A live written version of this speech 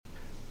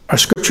Our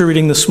scripture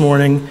reading this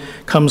morning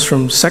comes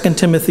from 2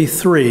 Timothy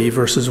 3,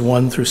 verses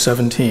 1 through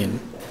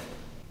 17.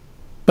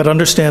 But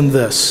understand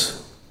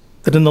this,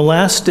 that in the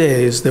last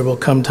days there will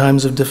come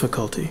times of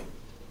difficulty.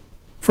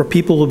 For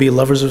people will be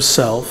lovers of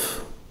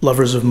self,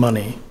 lovers of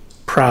money,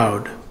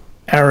 proud,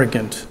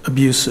 arrogant,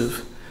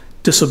 abusive,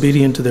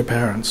 disobedient to their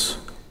parents,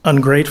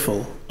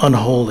 ungrateful,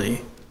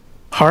 unholy,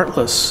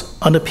 heartless,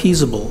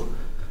 unappeasable,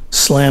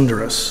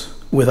 slanderous,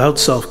 without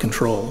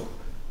self-control,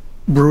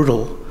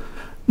 brutal,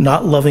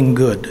 not loving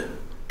good,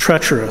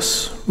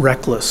 treacherous,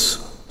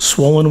 reckless,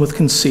 swollen with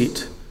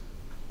conceit,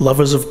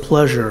 lovers of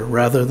pleasure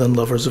rather than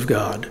lovers of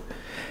God,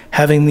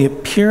 having the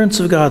appearance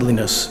of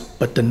godliness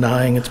but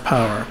denying its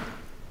power.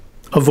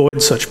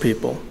 Avoid such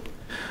people.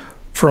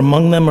 For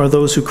among them are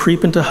those who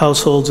creep into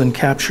households and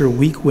capture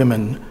weak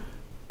women,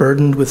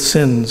 burdened with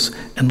sins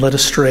and led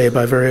astray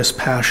by various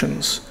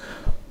passions,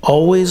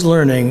 always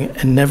learning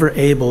and never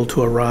able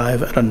to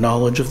arrive at a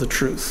knowledge of the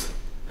truth.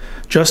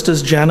 Just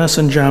as Jannes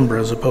and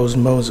Jambres opposed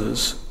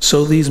Moses,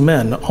 so these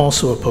men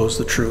also oppose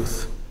the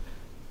truth.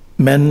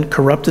 Men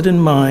corrupted in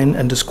mind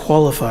and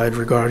disqualified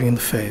regarding the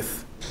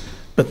faith.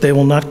 But they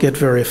will not get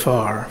very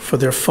far, for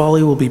their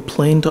folly will be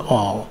plain to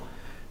all,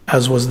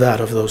 as was that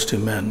of those two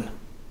men.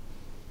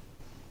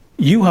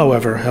 You,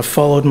 however, have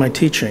followed my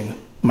teaching,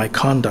 my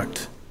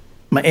conduct,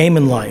 my aim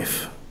in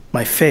life,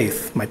 my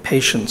faith, my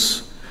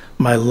patience,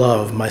 my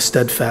love, my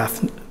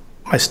steadfastness,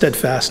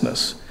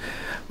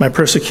 my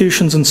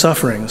persecutions and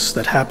sufferings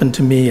that happened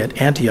to me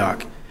at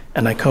Antioch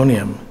and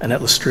Iconium and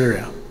at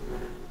Lystra,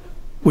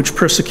 which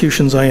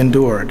persecutions I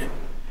endured,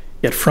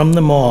 yet from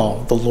them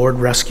all the Lord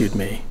rescued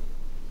me.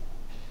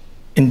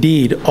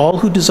 Indeed, all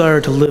who desire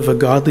to live a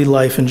godly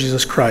life in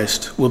Jesus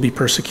Christ will be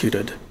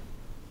persecuted,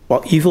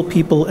 while evil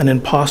people and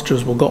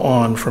impostors will go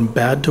on from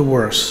bad to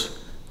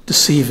worse,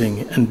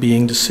 deceiving and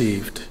being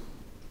deceived.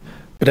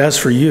 But as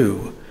for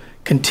you,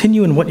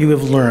 continue in what you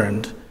have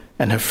learned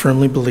and have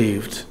firmly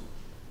believed,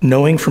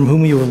 knowing from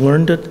whom you have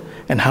learned it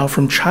and how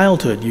from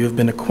childhood you have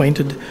been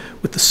acquainted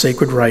with the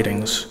sacred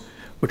writings,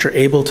 which are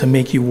able to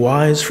make you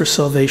wise for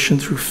salvation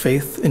through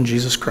faith in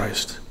Jesus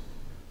Christ.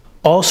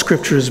 All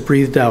scripture is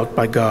breathed out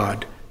by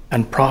God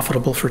and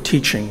profitable for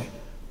teaching,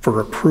 for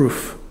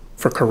reproof,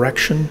 for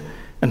correction,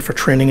 and for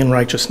training in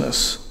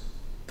righteousness,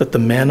 that the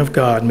man of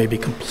God may be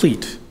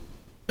complete,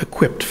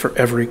 equipped for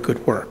every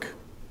good work.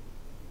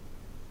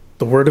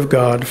 The word of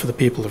God for the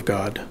people of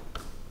God.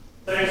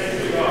 Thanks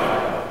be to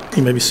God.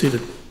 You may be seated.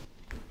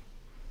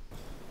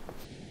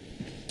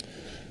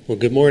 Well,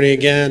 good morning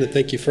again, and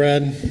thank you,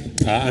 Fred.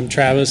 I'm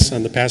Travis.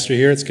 I'm the pastor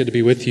here. It's good to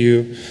be with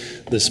you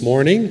this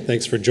morning.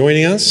 Thanks for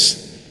joining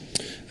us.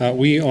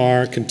 We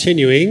are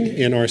continuing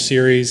in our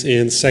series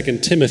in 2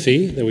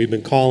 Timothy that we've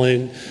been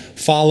calling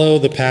Follow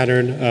the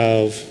Pattern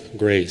of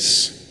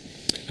Grace.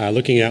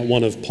 Looking at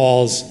one of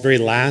Paul's very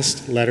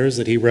last letters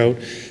that he wrote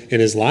in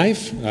his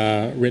life,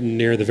 written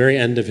near the very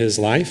end of his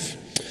life,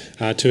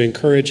 to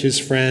encourage his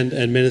friend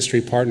and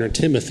ministry partner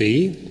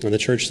Timothy and the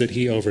church that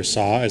he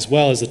oversaw, as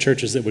well as the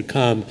churches that would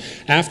come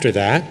after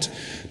that,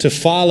 to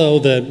follow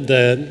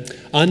the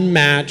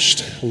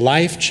unmatched,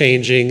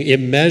 life-changing,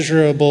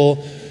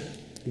 immeasurable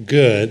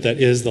good that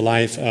is the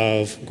life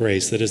of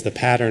grace, that is the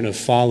pattern of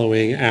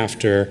following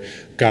after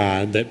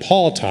God that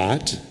Paul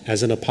taught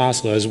as an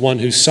apostle, as one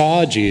who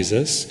saw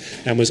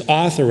Jesus and was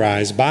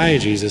authorized by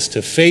Jesus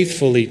to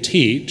faithfully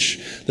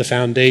teach the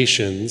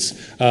foundations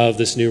of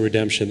this new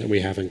redemption that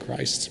we have in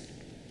Christ.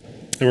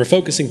 And we're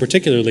focusing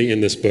particularly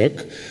in this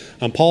book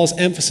on Paul's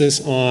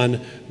emphasis on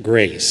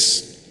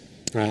grace.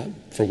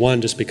 For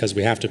one, just because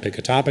we have to pick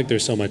a topic,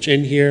 there's so much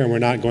in here, and we're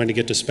not going to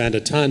get to spend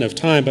a ton of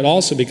time, but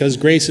also because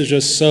grace is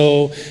just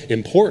so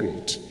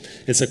important.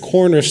 It's a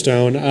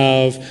cornerstone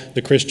of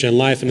the Christian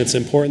life, and it's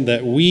important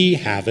that we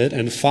have it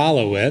and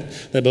follow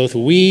it, that both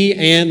we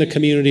and the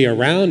community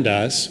around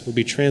us will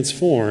be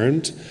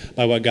transformed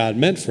by what God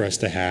meant for us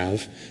to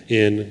have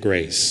in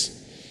grace.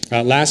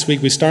 Last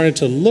week, we started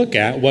to look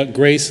at what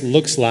grace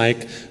looks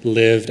like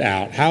lived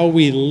out, how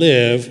we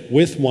live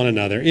with one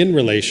another in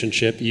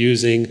relationship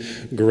using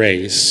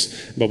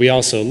grace. But we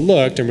also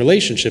looked, in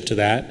relationship to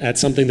that, at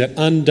something that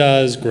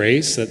undoes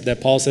grace,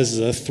 that Paul says is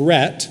a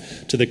threat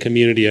to the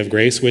community of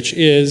grace, which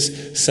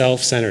is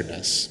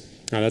self-centeredness.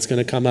 Now, that's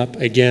going to come up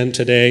again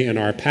today in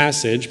our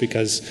passage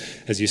because,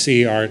 as you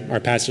see, our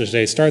passage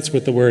today starts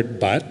with the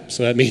word but.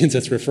 So that means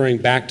it's referring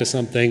back to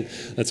something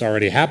that's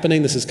already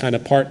happening. This is kind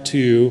of part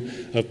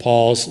 2 of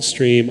Paul's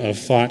stream of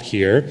thought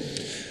here.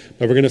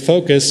 But we're going to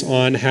focus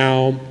on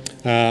how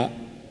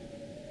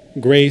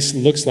grace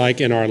looks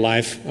like in our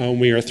life when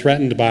we are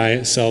threatened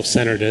by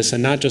self-centeredness,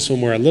 and not just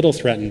when we're a little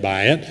threatened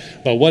by it,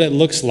 but what it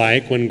looks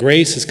like when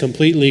grace is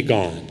completely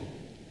gone.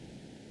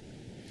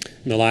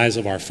 In the lives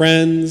of our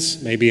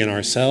friends, maybe in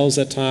ourselves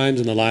at times,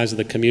 in the lives of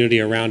the community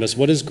around us.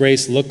 What does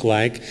grace look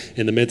like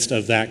in the midst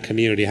of that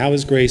community? How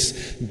is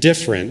grace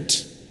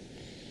different?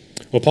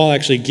 Well, Paul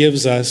actually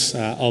gives us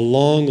a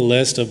long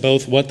list of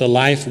both what the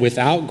life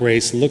without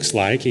grace looks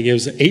like. He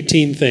gives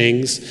 18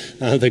 things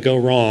that go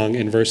wrong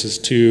in verses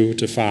 2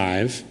 to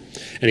 5.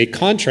 And he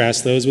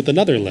contrasts those with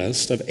another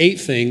list of 8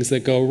 things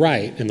that go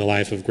right in the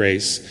life of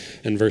grace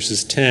in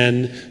verses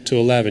 10 to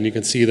 11. You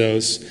can see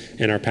those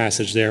in our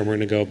passage there, and we're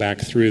going to go back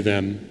through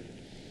them.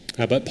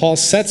 But Paul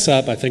sets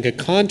up, I think, a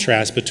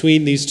contrast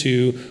between these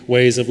two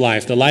ways of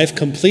life. The life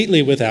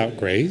completely without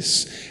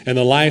grace and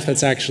the life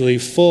that's actually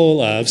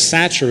full of,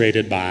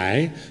 saturated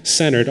by,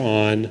 centered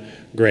on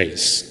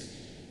grace.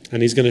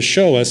 And he's going to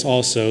show us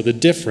also the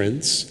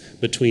difference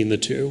between the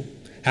two,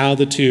 how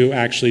the two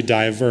actually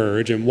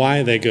diverge and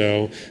why they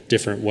go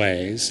different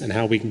ways and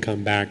how we can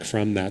come back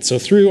from that. So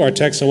through our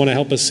text, I want to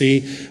help us see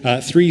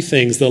 3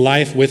 things. The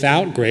life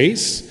without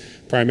grace,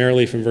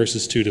 primarily from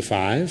verses 2 to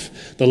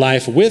 5, the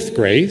life with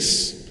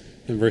grace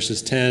in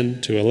verses 10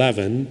 to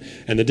 11,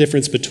 and the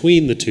difference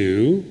between the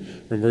two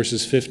from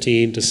verses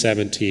 15 to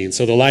 17.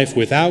 So the life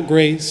without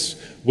grace,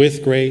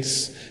 with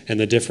grace, and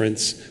the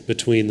difference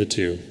between the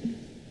two.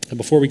 And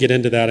before we get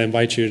into that, I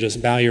invite you to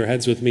just bow your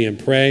heads with me and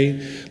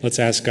pray. Let's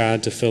ask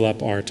God to fill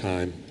up our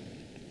time.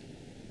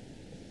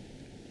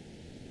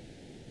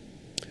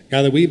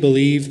 God, that we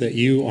believe that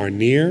you are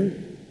near,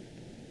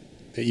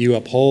 that you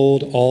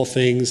uphold all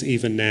things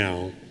even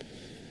now,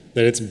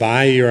 that it's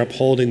by your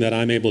upholding that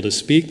I'm able to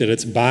speak, that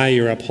it's by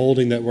your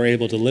upholding that we're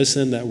able to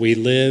listen, that we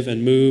live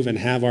and move and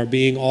have our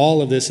being.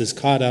 All of this is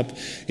caught up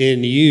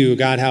in you.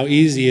 God, how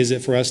easy is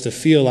it for us to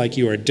feel like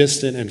you are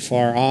distant and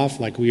far off,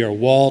 like we are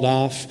walled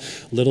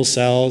off, little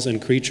cells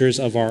and creatures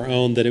of our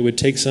own, that it would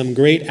take some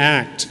great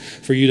act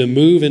for you to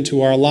move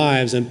into our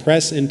lives and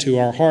press into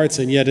our hearts,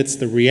 and yet it's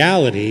the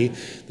reality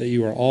that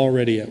you are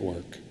already at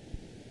work.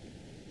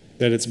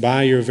 That it's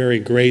by your very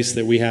grace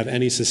that we have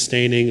any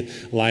sustaining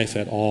life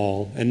at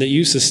all, and that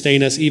you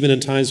sustain us even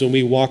in times when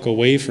we walk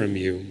away from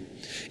you.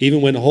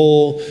 Even when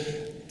whole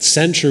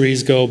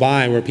centuries go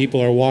by where people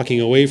are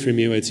walking away from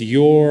you, it's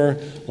your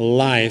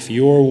life,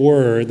 your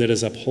word that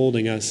is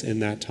upholding us in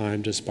that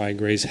time just by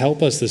grace.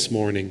 Help us this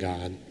morning,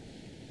 God,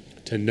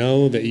 to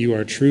know that you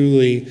are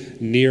truly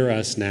near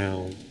us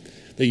now,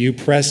 that you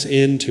press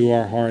into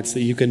our hearts,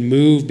 that you can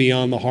move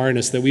beyond the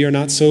hardness, that we are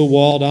not so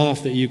walled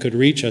off that you could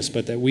reach us,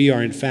 but that we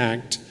are in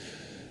fact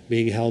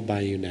being held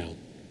by you now.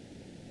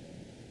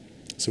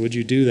 So would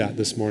you do that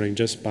this morning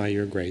just by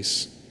your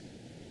grace?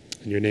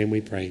 In your name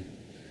we pray.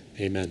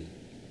 Amen.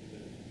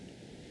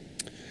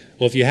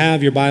 Well, if you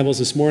have your Bibles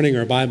this morning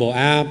or a Bible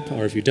app,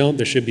 or if you don't,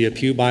 there should be a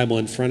pew Bible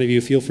in front of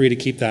you. Feel free to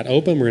keep that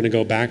open. We're going to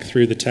go back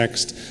through the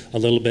text a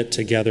little bit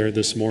together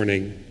this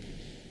morning.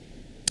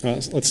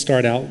 Let's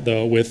start out,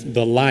 though, with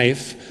the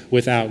life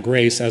without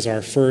grace as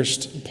our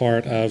first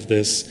part of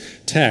this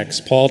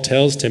text. Paul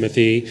tells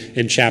Timothy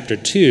in chapter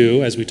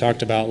 2, as we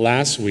talked about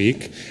last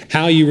week,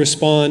 how you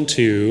respond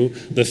to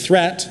the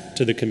threat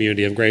to the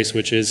community of grace,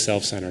 which is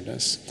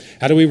self-centeredness.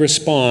 How do we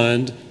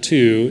respond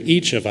to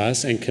each of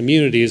us and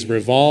communities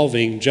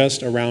revolving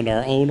just around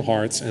our own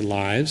hearts and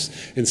lives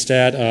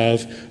instead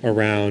of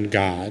around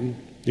God?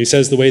 He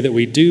says the way that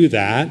we do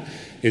that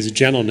is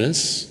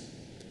gentleness,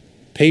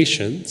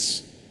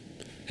 patience,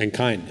 and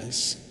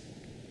kindness.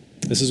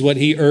 This is what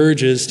he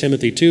urges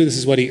Timothy to. This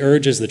is what he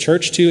urges the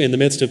church to in the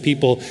midst of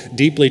people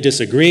deeply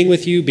disagreeing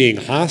with you, being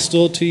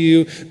hostile to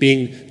you,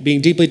 being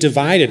deeply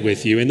divided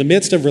with you. In the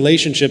midst of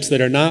relationships that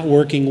are not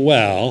working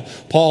well,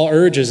 Paul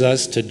urges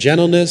us to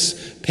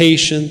gentleness,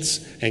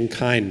 patience, and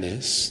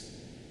kindness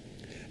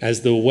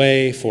as the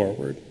way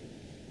forward,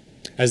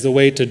 as the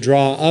way to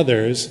draw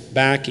others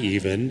back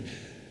even.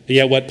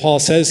 Yet what Paul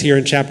says here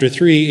in chapter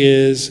 3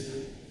 is,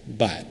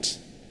 but.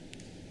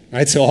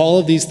 Right, so all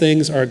of these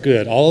things are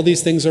good. All of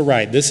these things are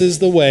right. This is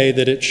the way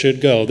that it should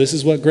go. This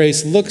is what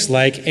grace looks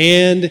like.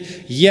 And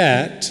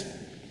yet,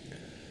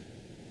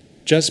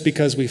 just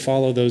because we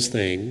follow those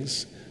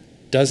things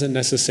doesn't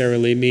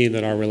necessarily mean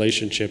that our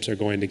relationships are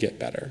going to get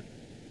better.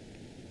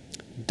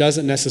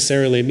 Doesn't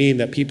necessarily mean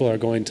that people are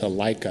going to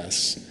like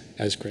us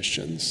as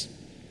Christians.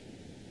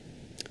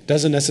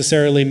 Doesn't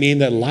necessarily mean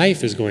that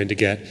life is going to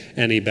get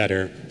any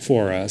better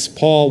for us.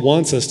 Paul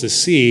wants us to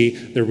see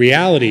the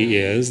reality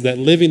is that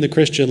living the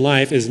Christian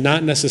life is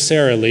not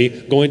necessarily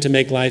going to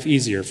make life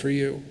easier for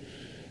you.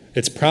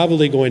 It's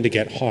probably going to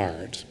get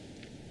hard.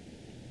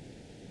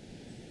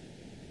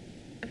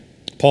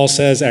 Paul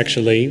says,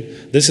 actually,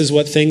 this is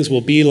what things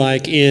will be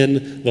like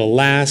in the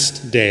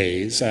last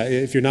days.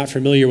 If you're not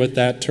familiar with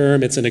that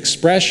term, it's an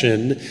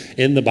expression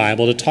in the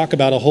Bible to talk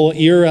about a whole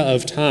era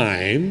of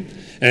time.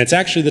 And it's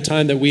actually the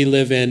time that we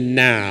live in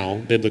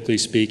now, biblically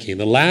speaking.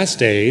 The last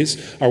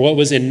days are what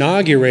was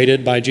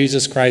inaugurated by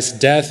Jesus Christ's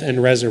death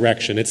and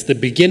resurrection. It's the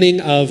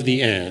beginning of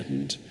the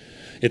end.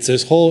 It's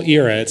this whole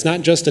era. It's not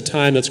just a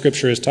time that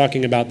Scripture is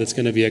talking about that's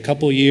going to be a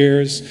couple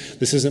years.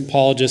 This isn't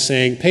Paul just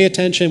saying, pay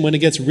attention when it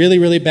gets really,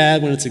 really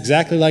bad, when it's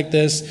exactly like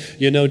this,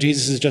 you know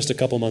Jesus is just a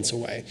couple months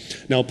away.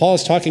 No, Paul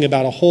is talking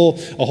about a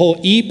whole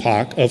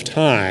epoch of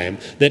time,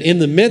 that in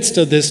the midst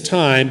of this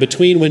time,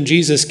 between when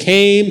Jesus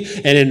came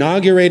and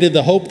inaugurated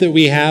the hope that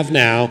we have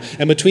now,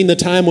 and between the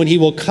time when he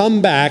will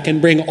come back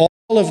and bring all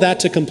of that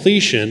to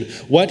completion,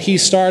 what he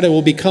started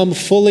will become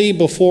fully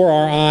before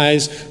our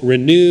eyes,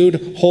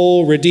 renewed,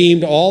 whole,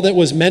 redeemed. All that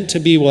was meant to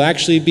be will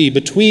actually be.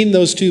 Between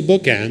those two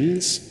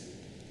bookends,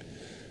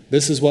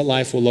 This is what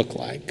life will look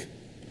like.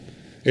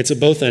 It's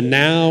both a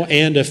now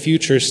and a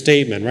future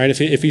statement, right?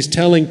 If he's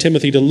telling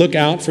Timothy to look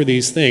out for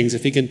these things,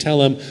 if he can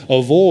tell him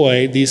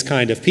avoid these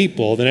kind of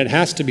people, then it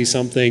has to be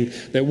something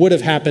that would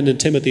have happened in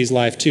Timothy's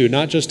life too,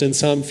 not just in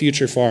some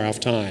future far off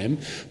time.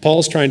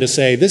 Paul's trying to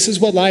say this is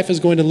what life is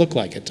going to look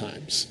like at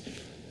times.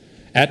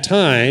 At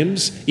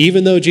times,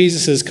 even though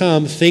Jesus has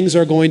come, things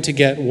are going to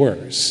get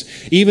worse.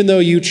 Even though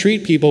you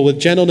treat people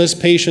with gentleness,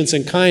 patience,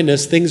 and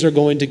kindness, things are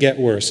going to get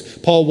worse.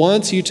 Paul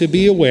wants you to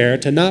be aware,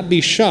 to not be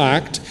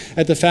shocked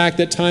at the fact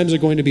that times are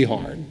going to be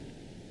hard.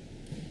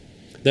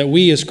 That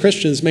we as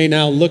Christians may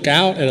now look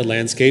out at a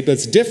landscape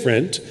that's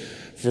different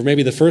for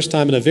maybe the first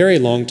time in a very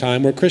long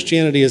time, where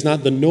Christianity is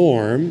not the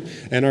norm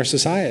in our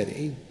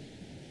society.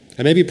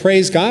 And maybe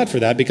praise God for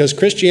that, because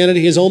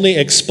Christianity has only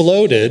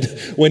exploded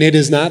when it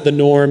is not the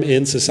norm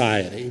in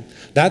society.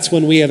 That's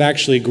when we have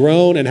actually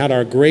grown and had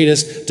our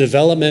greatest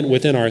development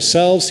within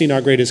ourselves, seen our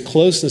greatest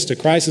closeness to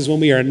Christ, is when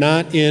we are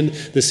not in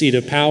the seat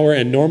of power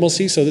and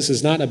normalcy. So this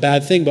is not a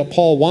bad thing, but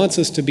Paul wants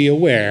us to be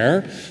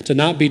aware, to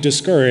not be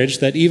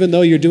discouraged, that even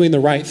though you're doing the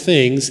right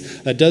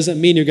things, that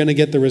doesn't mean you're going to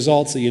get the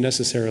results that you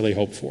necessarily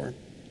hope for.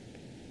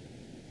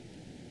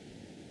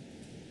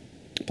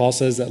 Paul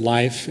says that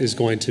life is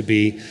going to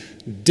be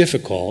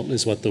difficult,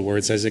 is what the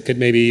word says. It could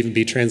maybe even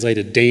be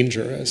translated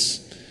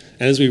dangerous.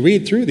 And as we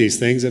read through these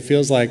things, it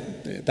feels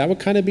like that would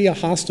kind of be a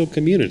hostile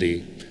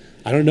community.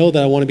 I don't know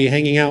that I want to be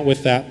hanging out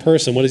with that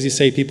person. What does he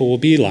say people will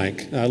be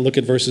like? Look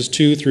at verses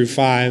 2 through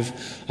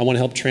 5. I want to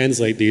help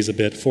translate these a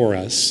bit for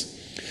us.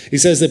 He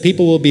says that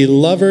people will be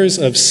lovers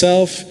of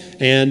self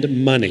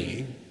and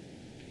money.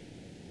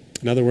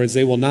 In other words,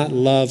 they will not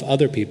love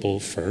other people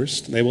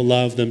first. They will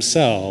love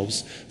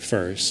themselves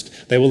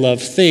first. They will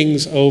love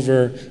things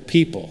over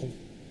people.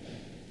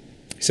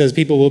 He says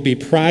people will be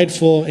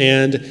prideful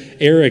and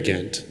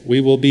arrogant.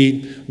 We will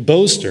be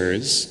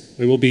boasters.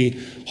 We will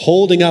be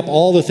holding up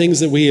all the things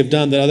that we have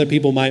done that other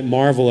people might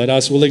marvel at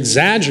us. We'll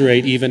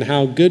exaggerate even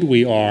how good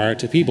we are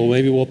to people.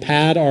 Maybe we'll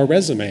pad our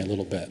resume a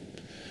little bit.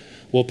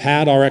 We'll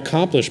pad our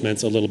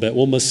accomplishments a little bit.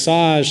 We'll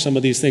massage some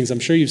of these things. I'm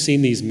sure you've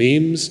seen these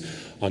memes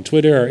on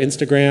Twitter or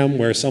Instagram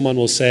where someone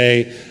will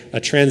say a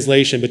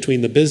translation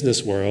between the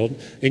business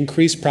world,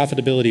 increased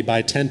profitability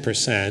by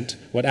 10%.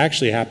 What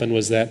actually happened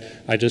was that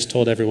I just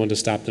told everyone to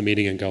stop the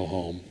meeting and go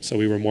home. So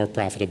we were more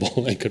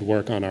profitable and could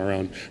work on our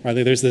own. Right?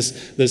 There's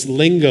this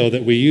lingo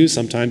that we use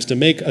sometimes to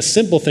make a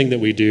simple thing that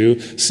we do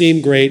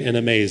seem great and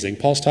amazing.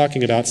 Paul's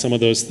talking about some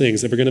of those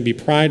things, that we're going to be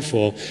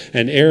prideful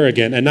and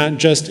arrogant and not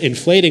just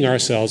inflating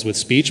ourselves with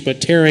speech, but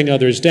tearing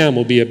others down.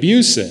 We'll be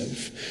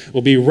abusive.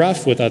 We'll be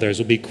rough with others.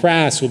 We'll be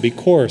crass. We'll be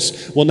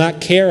coarse. We'll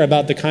not care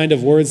about the kind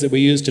of words that we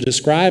use to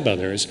describe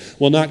others.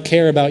 We'll not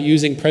care about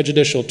using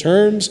prejudicial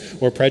terms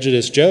or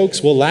prejudiced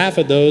jokes. We'll laugh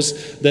at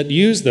those that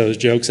use those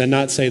jokes and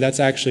not say that's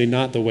actually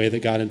not the way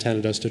that God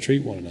intended us to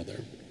treat one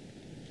another.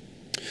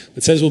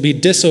 It says we'll be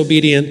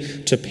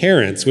disobedient to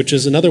parents, which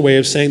is another way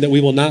of saying that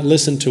we will not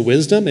listen to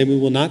wisdom and we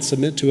will not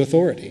submit to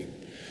authority.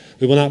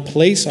 We will not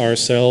place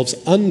ourselves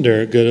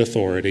under good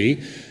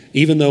authority,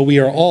 even though we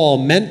are all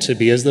meant to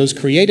be, as those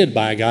created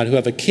by God, who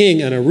have a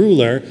king and a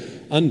ruler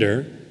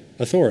under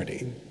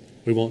authority.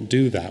 We won't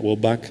do that. We'll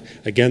buck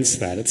against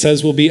that. It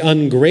says we'll be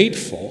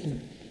ungrateful.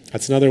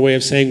 That's another way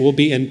of saying we'll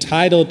be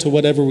entitled to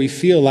whatever we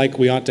feel like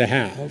we ought to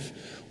have.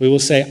 We will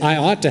say, I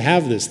ought to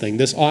have this thing.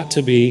 This ought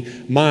to be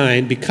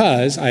mine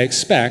because I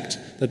expect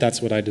that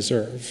that's what I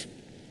deserve.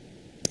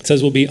 It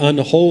says we'll be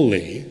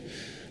unholy.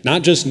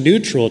 Not just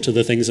neutral to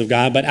the things of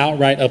God, but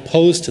outright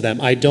opposed to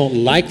them. I don't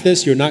like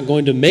this. You're not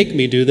going to make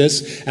me do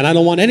this, and I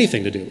don't want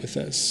anything to do with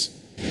this.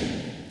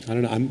 I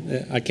don't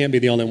know. I can't be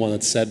the only one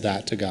that's said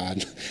that to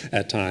God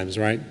at times,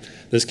 right?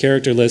 This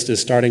character list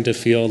is starting to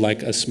feel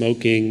like a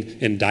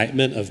smoking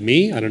indictment of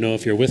me. I don't know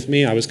if you're with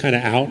me. I was kind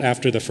of out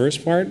after the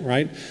first part,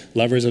 right?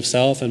 Lovers of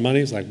self and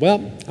money. It's like,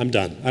 well, I'm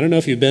done. I don't know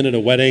if you've been at a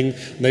wedding.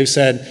 And they've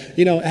said,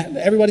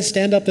 everybody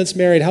stand up that's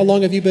married. How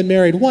long have you been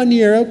married? 1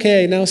 year.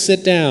 Okay, now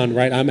sit down,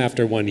 right? I'm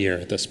after 1 year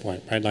at this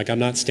point, right? Like I'm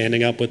not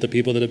standing up with the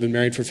people that have been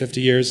married for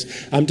 50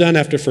 years. I'm done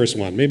after first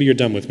one. Maybe you're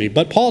done with me.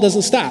 But Paul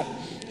doesn't stop.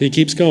 He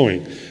keeps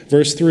going.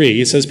 Verse 3,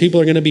 he says people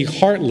are going to be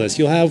heartless.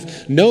 You'll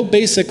have no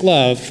basic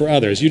love for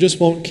others. You just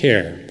won't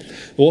care.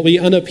 We'll be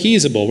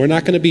unappeasable. We're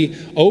not going to be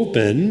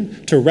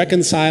open to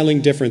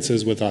reconciling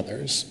differences with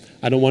others.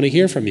 I don't want to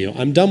hear from you.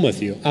 I'm done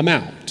with you. I'm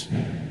out.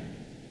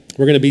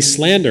 We're going to be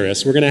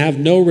slanderous. We're going to have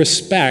no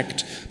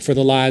respect for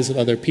the lives of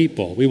other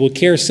people. We will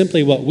care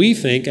simply what we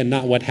think and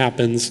not what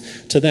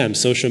happens to them.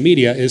 Social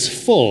media is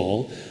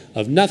full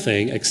of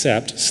nothing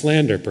except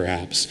slander,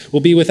 perhaps.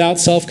 We'll be without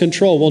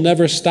self-control. We'll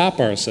never stop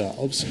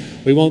ourselves.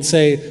 We won't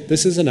say,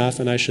 this is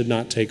enough and I should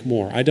not take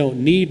more. I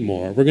don't need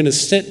more. We're going to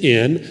sit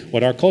in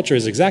what our culture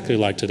is exactly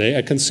like today,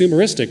 a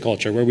consumeristic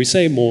culture where we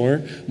say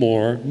more,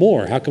 more,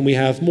 more. How can we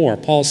have more?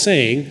 Paul's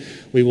saying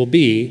we will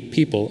be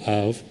people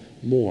of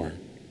more.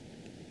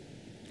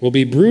 We'll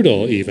be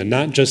brutal even,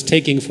 not just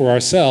taking for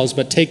ourselves,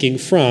 but taking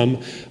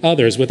from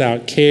others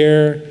without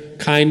care,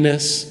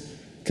 kindness,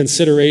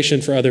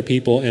 consideration for other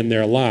people and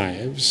their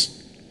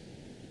lives.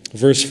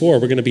 Verse 4,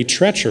 we're going to be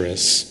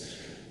treacherous.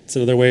 It's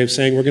another way of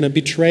saying we're going to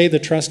betray the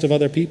trust of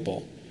other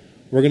people.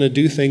 We're going to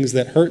do things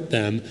that hurt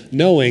them,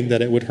 knowing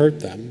that it would hurt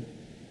them.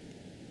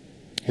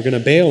 We're going to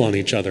bail on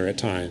each other at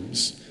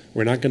times.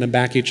 We're not going to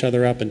back each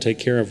other up and take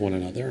care of one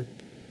another.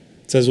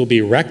 It says we'll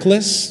be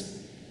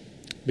reckless.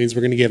 It means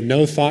we're going to give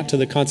no thought to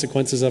the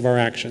consequences of our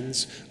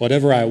actions.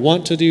 Whatever I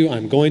want to do,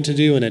 I'm going to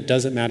do, and it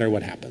doesn't matter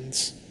what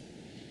happens.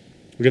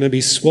 We're going to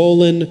be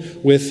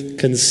swollen with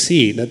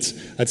conceit.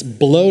 That's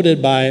bloated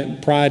by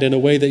pride in a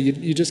way that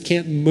you just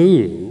can't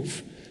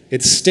move.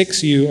 It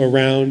sticks you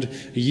around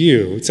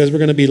you. It says we're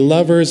going to be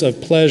lovers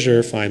of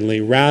pleasure, finally,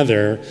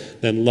 rather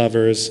than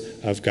lovers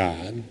of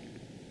God.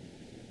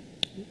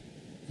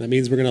 That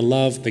means we're going to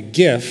love the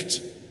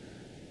gift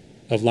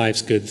of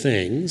life's good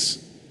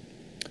things,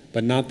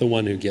 but not the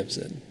one who gives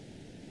it.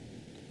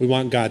 We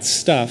want God's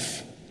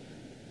stuff,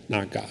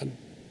 not God.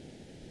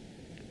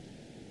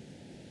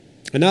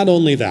 And not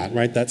only that,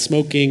 right, that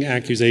smoking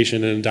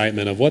accusation and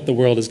indictment of what the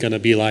world is going to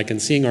be like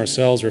and seeing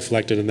ourselves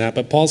reflected in that.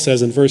 But Paul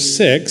says in verse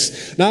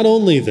 6, not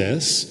only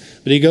this,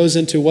 but he goes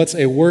into what's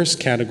a worse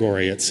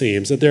category, it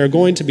seems, that there are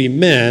going to be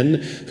men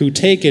who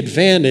take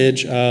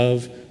advantage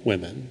of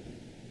women.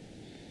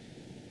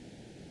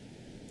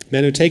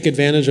 Men who take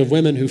advantage of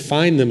women who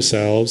find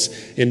themselves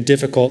in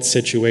difficult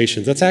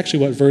situations. That's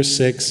actually what verse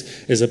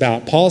 6 is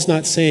about. Paul's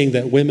not saying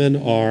that women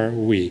are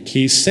weak.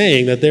 He's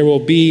saying that there will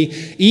be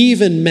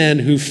even men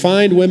who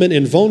find women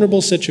in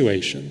vulnerable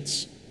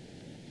situations.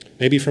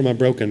 Maybe from a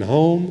broken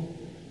home,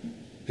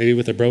 maybe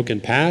with a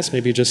broken past,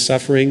 maybe just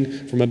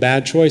suffering from a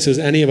bad choice as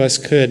any of us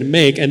could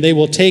make, and they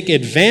will take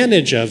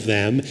advantage of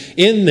them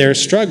in their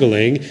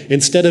struggling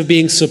instead of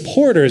being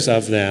supporters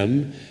of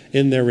them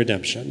in their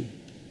redemption.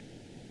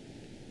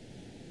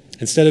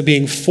 Instead of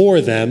being for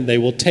them, they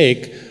will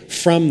take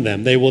from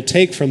them. They will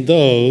take from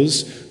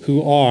those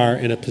who are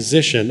in a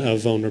position of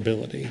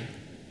vulnerability.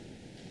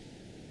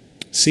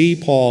 See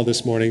Paul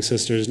this morning,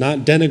 sisters,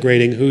 not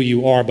denigrating who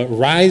you are, but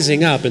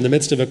rising up in the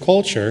midst of a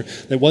culture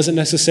that wasn't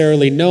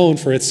necessarily known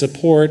for its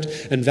support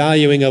and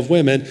valuing of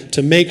women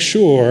to make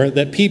sure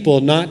that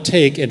people not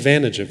take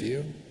advantage of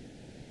you.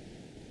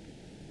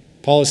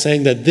 Paul is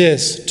saying that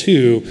this,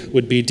 too,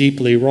 would be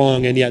deeply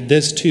wrong, and yet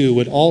this, too,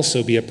 would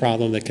also be a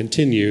problem that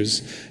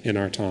continues in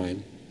our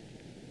time.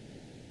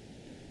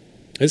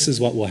 This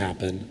is what will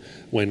happen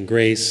when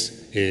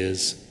grace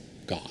is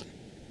gone.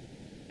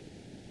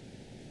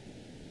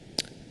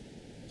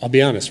 I'll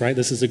be honest, right?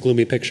 This is a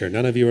gloomy picture.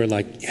 None of you are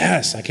like,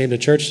 yes, I came to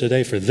church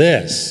today for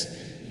this.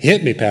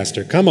 Hit me,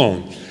 Pastor. Come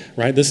on.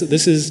 Right? This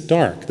is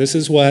dark. This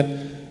is what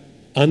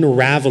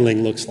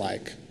unraveling looks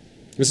like.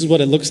 This is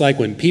what it looks like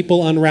when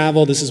people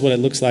unravel. This is what it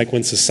looks like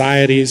when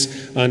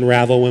societies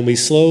unravel, when we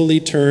slowly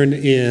turn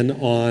in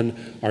on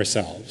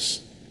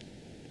ourselves.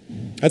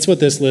 That's what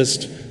this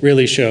list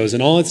really shows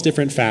in all its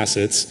different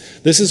facets.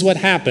 This is what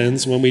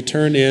happens when we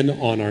turn in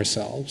on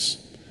ourselves.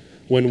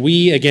 When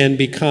we, again,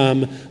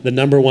 become the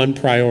number one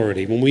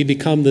priority. When we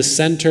become the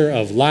center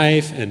of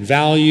life and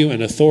value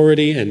and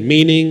authority and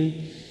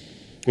meaning.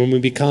 When we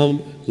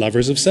become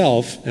lovers of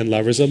self and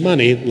lovers of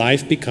money,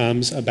 life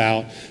becomes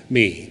about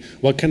me.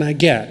 What can I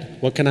get?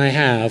 What can I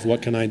have?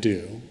 What can I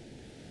do?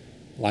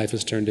 Life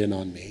is turned in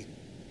on me.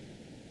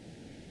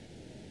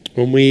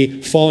 When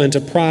we fall into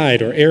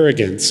pride or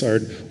arrogance or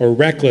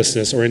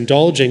recklessness or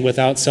indulging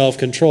without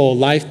self-control,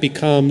 life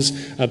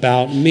becomes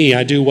about me.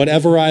 I do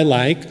whatever I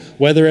like,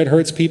 whether it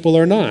hurts people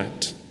or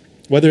not,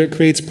 whether it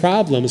creates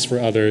problems for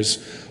others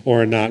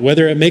or not,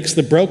 whether it makes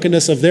the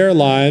brokenness of their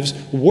lives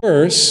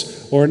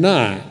worse or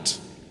not,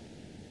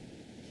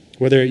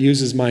 whether it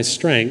uses my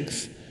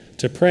strength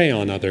to prey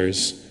on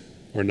others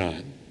or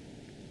not.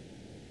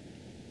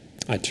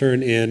 I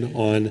turn in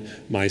on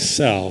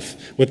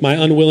myself with my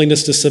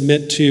unwillingness to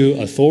submit to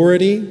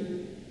authority,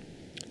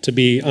 to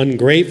be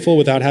ungrateful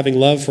without having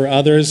love for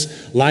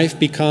others. Life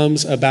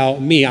becomes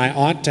about me. I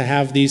ought to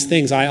have these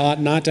things. I ought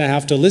not to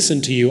have to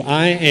listen to you.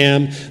 I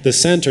am the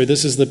center.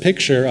 This is the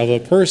picture of a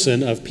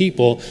person, of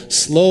people,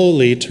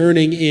 slowly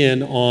turning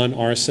in on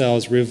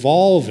ourselves,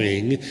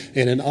 revolving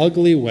in an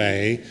ugly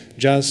way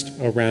just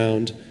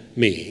around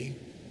me.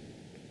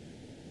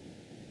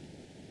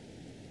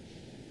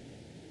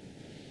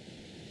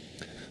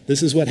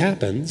 This is what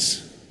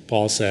happens,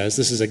 Paul says.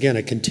 This is, again,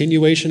 a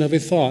continuation of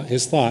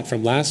his thought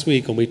from last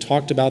week when we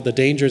talked about the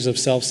dangers of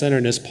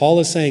self-centeredness. Paul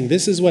is saying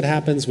this is what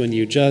happens when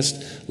you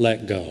just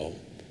let go.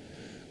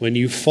 When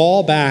you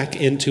fall back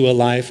into a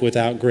life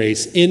without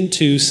grace,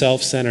 into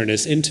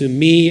self-centeredness, into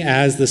me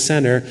as the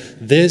center,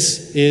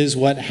 this is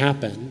what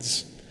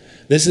happens.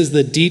 This is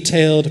the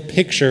detailed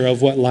picture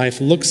of what life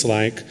looks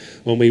like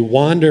when we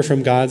wander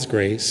from God's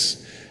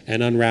grace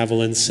and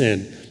unravel in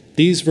sin.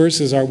 These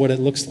verses are what it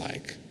looks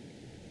like.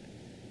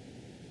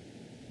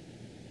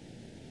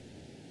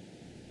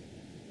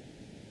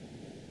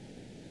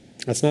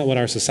 That's not what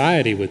our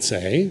society would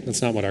say.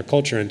 That's not what our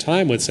culture and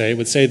time would say. It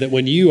would say that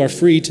when you are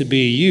free to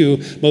be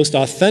you, most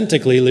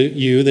authentically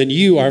you, then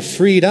you are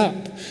freed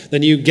up.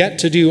 Then you get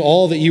to do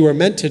all that you are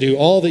meant to do,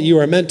 all that you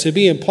are meant to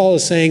be. And Paul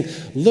is saying,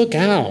 look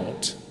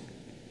out.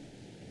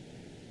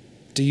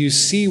 Do you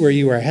see where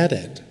you are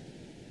headed?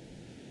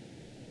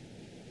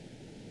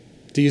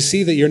 Do you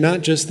see that you're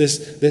not just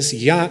this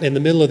yacht in the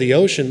middle of the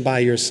ocean by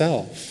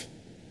yourself?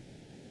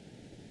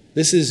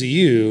 This is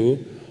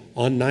you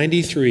on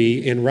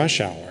 93 in rush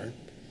hour.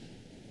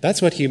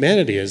 That's what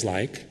humanity is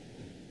like.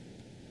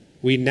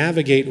 We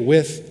navigate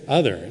with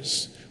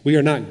others. We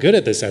are not good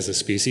at this as a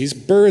species.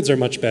 Birds are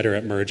much better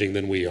at merging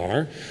than we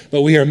are.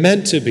 But we are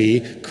meant to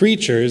be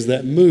creatures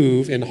that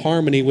move in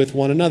harmony with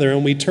one another.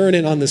 And we turn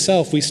in on the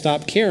self, we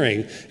stop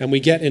caring, and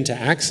we get into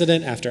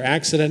accident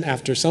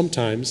after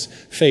sometimes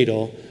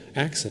fatal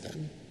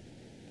accident.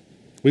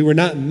 We were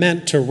not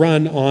meant to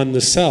run on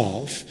the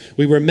self.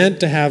 We were meant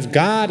to have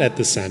God at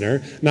the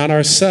center, not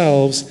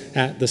ourselves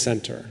at the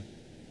center.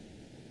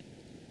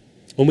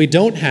 When we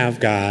don't have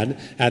God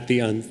at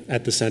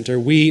the center,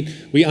 we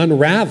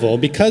unravel,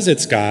 because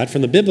it's God,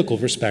 from the biblical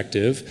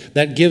perspective,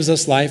 that gives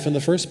us life in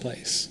the first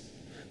place,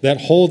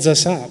 that holds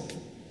us up.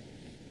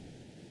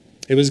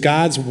 It was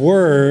God's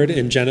word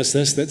in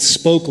Genesis that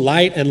spoke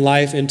light and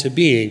life into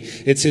being.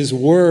 It's his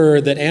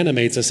word that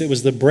animates us. It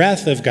was the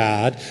breath of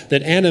God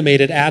that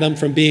animated Adam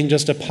from being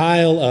just a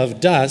pile of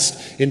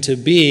dust into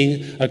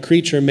being a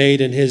creature made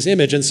in his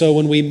image. And so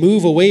when we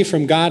move away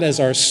from God as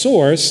our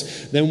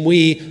source, then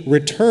we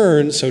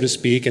return, so to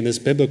speak, in this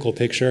biblical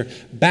picture,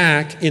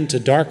 back into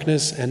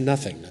darkness and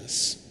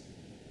nothingness.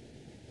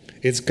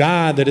 It's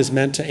God that is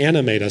meant to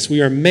animate us.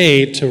 We are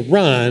made to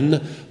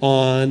run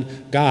on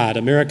God.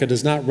 America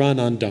does not run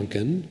on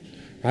Duncan,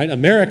 right?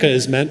 America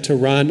is meant to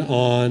run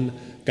on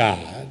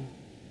God.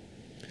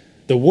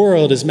 The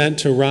world is meant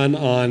to run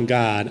on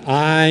God.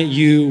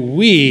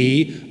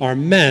 We are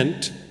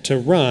meant to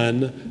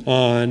run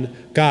on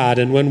God.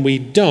 And when we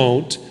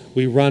don't,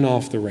 we run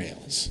off the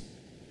rails.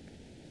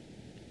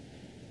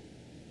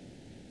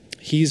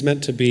 He's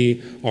meant to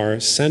be our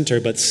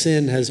center, but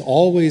sin has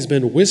always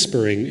been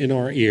whispering in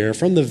our ear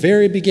from the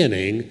very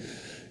beginning,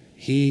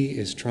 he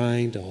is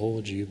trying to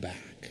hold you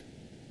back.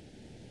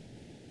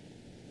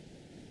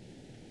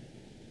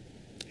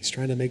 He's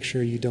trying to make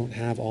sure you don't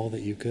have all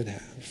that you could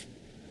have,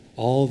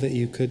 all that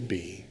you could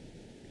be.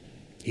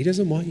 He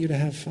doesn't want you to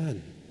have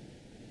fun.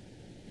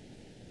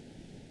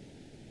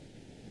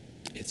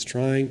 It's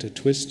trying to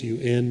twist you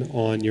in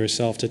on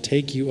yourself, to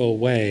take you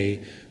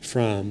away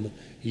from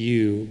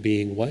you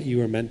being what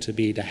you are meant to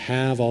be, to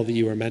have all that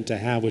you are meant to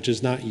have, which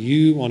is not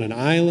you on an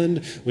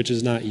island, which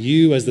is not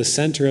you as the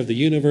center of the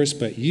universe,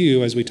 but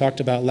you, as we talked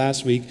about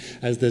last week,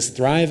 as this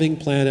thriving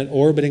planet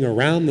orbiting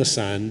around the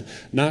sun,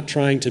 not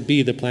trying to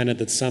be the planet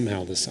that's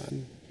somehow the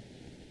sun.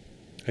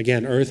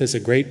 Again, Earth is a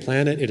great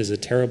planet. It is a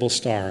terrible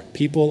star.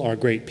 People are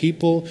great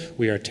people.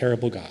 We are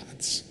terrible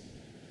gods.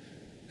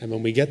 And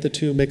when we get the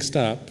two mixed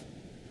up,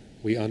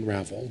 we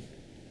unravel.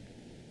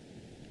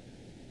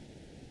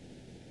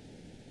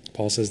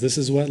 Paul says this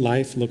is what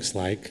life looks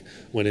like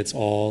when it's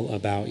all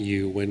about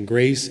you. When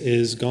grace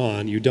is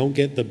gone, you don't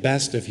get the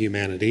best of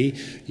humanity,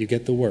 you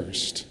get the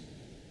worst.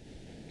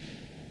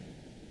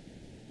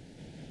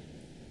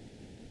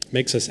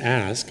 Makes us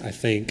ask, I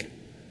think,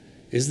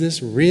 is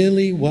this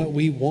really what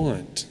we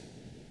want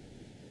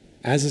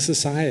as a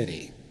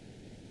society?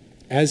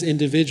 As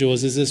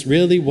individuals, is this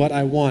really what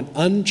I want?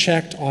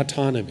 Unchecked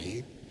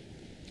autonomy.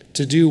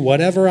 To do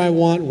whatever I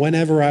want,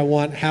 whenever I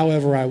want,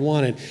 however I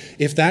want it.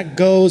 If that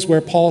goes where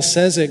Paul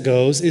says it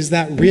goes, is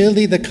that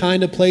really the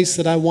kind of place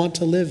that I want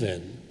to live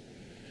in?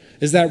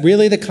 Is that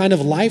really the kind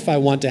of life I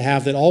want to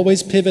have that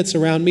always pivots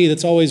around me,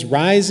 that's always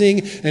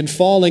rising and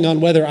falling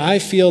on whether I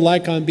feel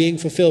like I'm being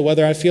fulfilled,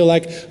 whether I feel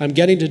like I'm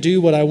getting to do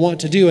what I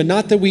want to do? And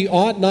not that we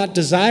ought not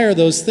desire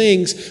those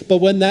things, but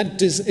when that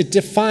is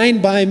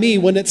defined by me,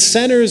 when it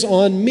centers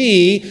on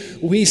me,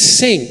 we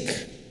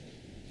sink.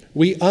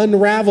 We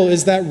unravel.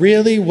 Is that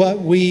really what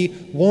we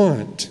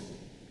want?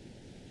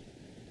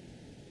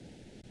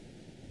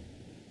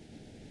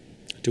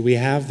 Do we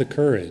have the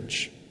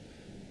courage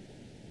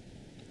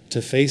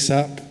to face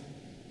up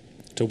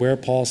to where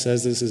Paul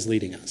says this is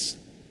leading us?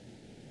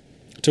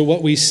 To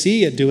what we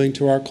see it doing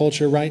to our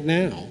culture right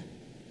now?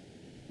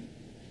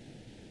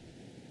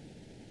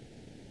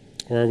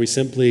 Or are we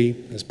simply,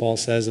 as Paul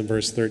says in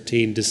verse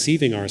 13,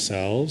 deceiving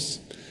ourselves,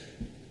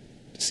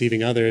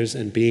 deceiving others,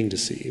 and being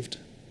deceived?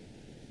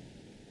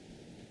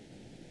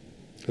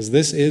 Because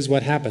this is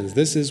what happens.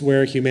 This is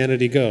where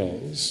humanity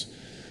goes.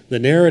 The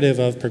narrative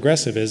of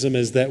progressivism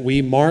is that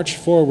we march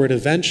forward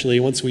eventually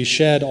once we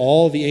shed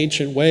all the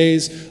ancient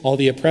ways, all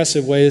the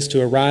oppressive ways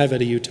to arrive at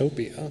a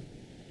utopia.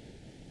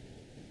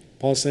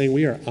 Paul's saying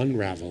we are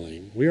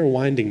unraveling. We are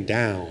winding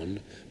down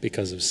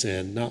because of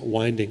sin, not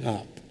winding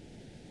up.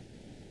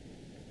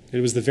 It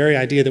was the very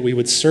idea that we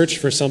would search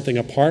for something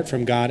apart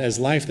from God as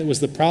life that was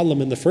the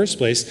problem in the first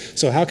place.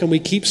 So how can we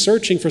keep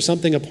searching for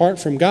something apart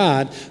from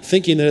God,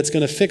 thinking that it's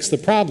going to fix the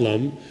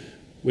problem,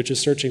 which is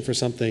searching for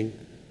something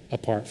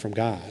apart from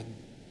God?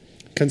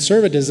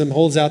 Conservatism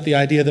holds out the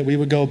idea that we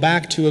would go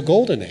back to a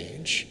golden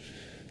age,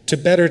 to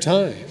better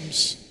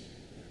times.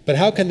 But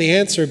how can the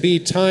answer be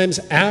times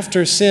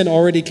after sin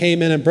already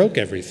came in and broke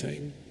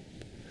everything?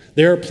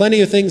 There are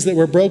plenty of things that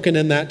were broken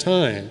in that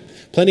time.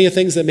 Plenty of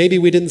things that maybe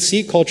we didn't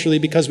see culturally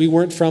because we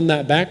weren't from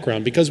that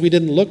background, because we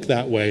didn't look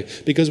that way,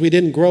 because we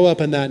didn't grow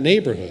up in that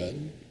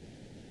neighborhood.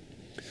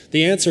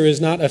 The answer is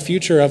not a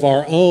future of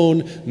our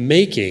own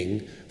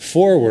making,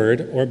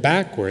 forward or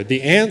backward.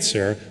 The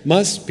answer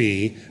must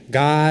be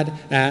God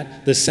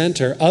at the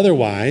center.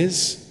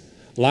 Otherwise,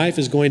 life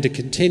is going to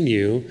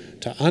continue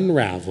to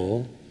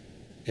unravel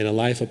in a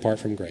life apart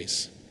from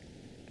grace.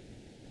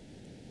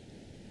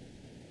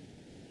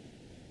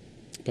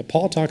 But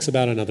Paul talks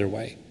about another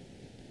way.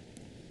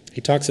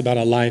 He talks about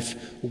a life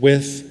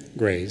with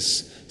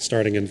grace,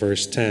 starting in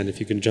verse 10. If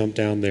you can jump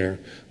down there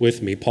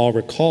with me. Paul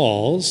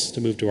recalls,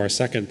 to move to our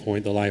second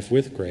point, the life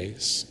with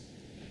grace,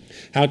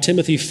 how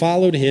Timothy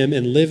followed him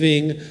in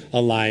living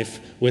a life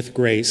with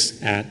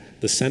grace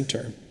at the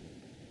center.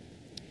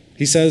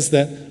 He says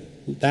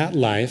that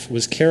life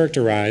was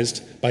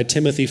characterized by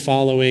Timothy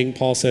following,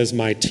 Paul says,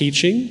 my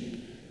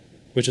teaching,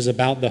 which is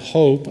about the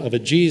hope of a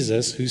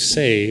Jesus who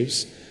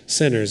saves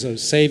sinners, of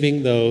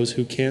saving those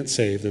who can't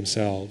save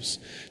themselves.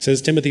 It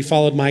says Timothy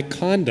followed my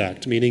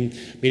conduct,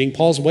 meaning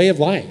Paul's way of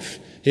life.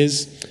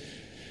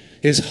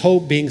 His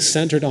hope being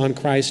centered on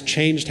Christ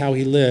changed how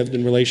he lived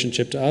in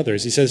relationship to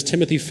others. He says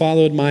Timothy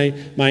followed my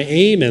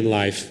aim in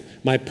life,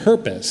 my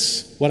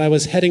purpose, what I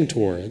was heading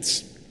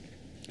towards.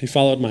 He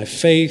followed my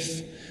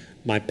faith,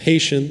 my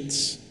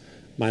patience,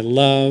 my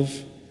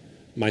love,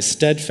 my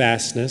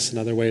steadfastness,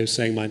 another way of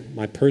saying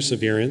my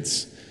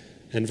perseverance.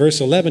 And verse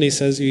 11, he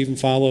says he even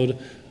followed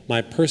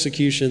my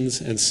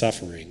persecutions and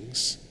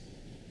sufferings.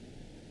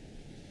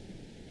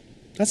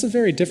 That's a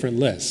very different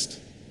list,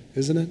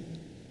 isn't it?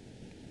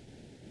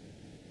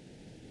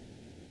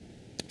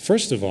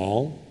 First of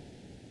all,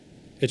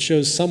 it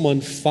shows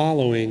someone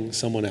following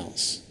someone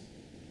else,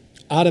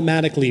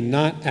 automatically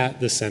not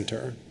at the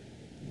center,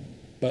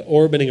 but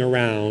orbiting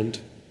around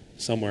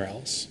somewhere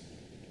else.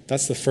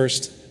 That's the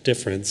first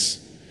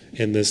difference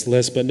in this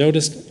list. But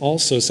notice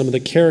also some of the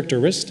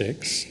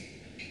characteristics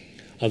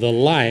of the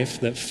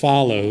life that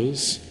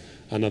follows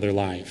another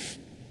life,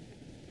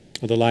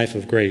 or the life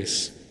of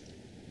grace.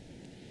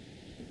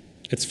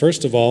 It's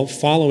first of all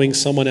following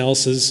someone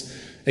else's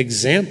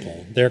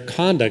example, their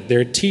conduct,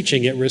 their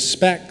teaching. It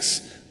respects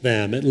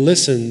them, it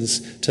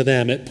listens to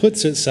them, it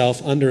puts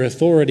itself under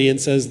authority and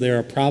says there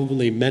are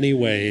probably many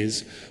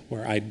ways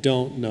where I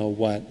don't know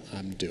what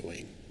I'm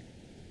doing.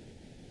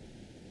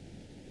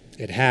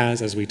 It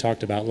has, as we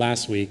talked about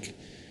last week,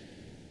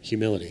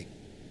 humility.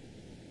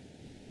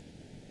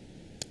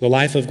 The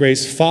life of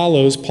grace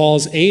follows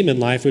Paul's aim in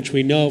life, which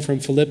we know from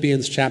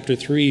Philippians chapter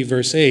 3,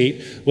 verse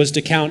 8, was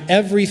to count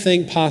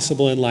everything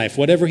possible in life,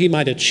 whatever he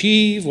might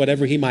achieve,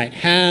 whatever he might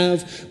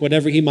have,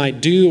 whatever he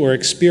might do or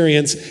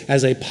experience,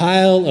 as a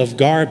pile of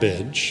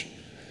garbage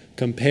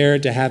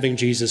compared to having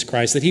Jesus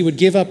Christ, that he would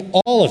give up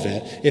all of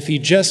it if he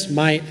just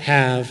might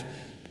have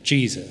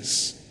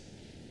Jesus.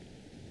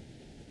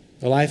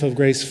 The life of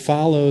grace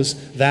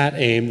follows that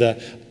aim.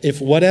 If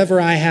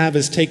whatever I have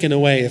is taken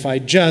away, if I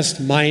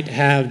just might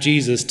have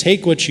Jesus,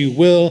 take what you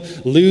will,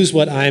 lose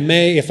what I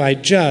may, if I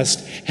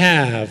just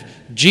have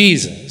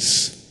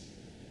Jesus,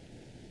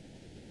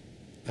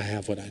 I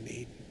have what I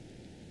need.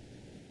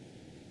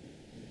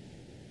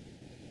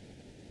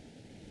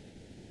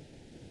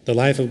 The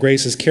life of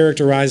grace is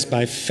characterized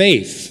by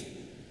faith,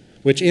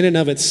 which in and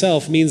of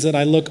itself means that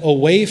I look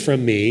away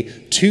from me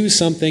to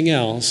something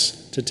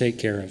else to take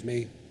care of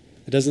me.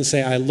 It doesn't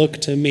say I look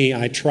to me,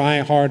 I try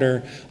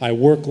harder, I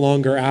work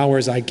longer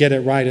hours, I get it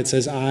right. It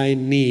says I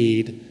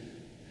need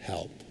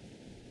help.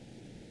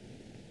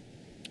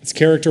 It's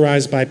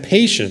characterized by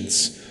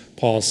patience,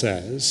 Paul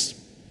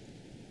says,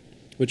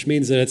 which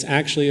means that it's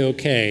actually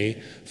okay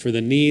for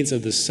the needs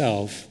of the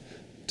self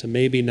to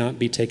maybe not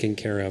be taken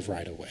care of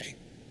right away.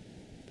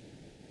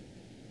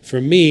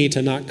 For me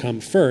to not come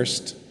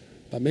first,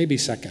 but maybe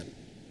second,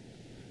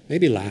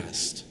 maybe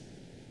last.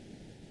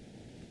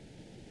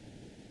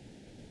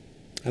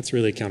 That's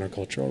really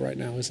countercultural right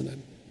now, isn't it?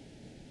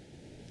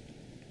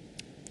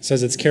 It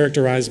says it's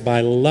characterized by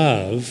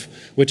love,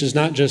 which is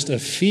not just a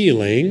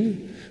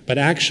feeling, but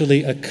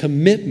actually a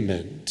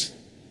commitment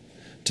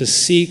to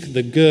seek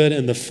the good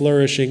and the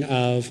flourishing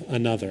of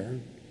another.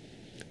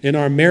 In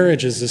our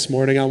marriages this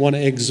morning, I want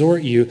to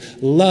exhort you,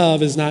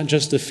 love is not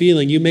just a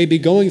feeling. You may be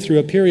going through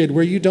a period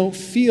where you don't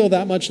feel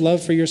that much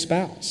love for your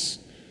spouse.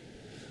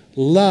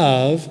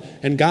 Love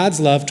and God's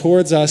love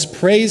towards us,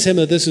 praise him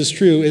that this is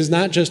true, is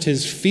not just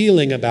his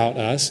feeling about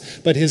us,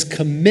 but his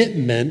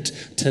commitment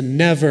to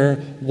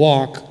never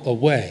walk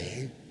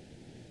away.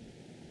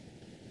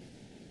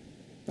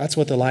 That's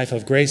what the life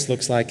of grace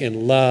looks like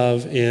in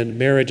love in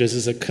marriages,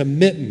 is a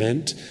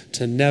commitment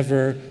to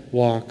never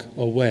walk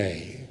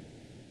away.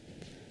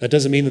 That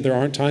doesn't mean that there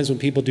aren't times when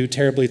people do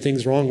terrible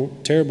things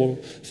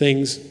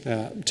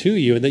to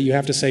you, and that you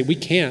have to say, we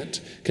can't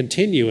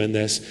continue in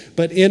this.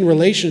 But in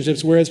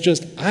relationships where it's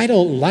just, I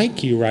don't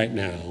like you right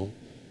now,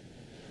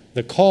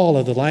 the call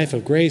of the life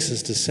of grace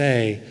is to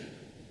say,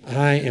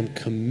 I am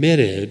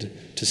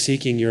committed to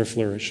seeking your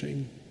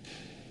flourishing.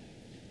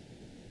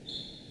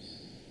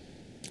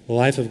 The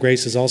life of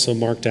grace is also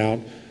marked out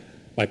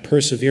by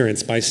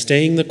perseverance, by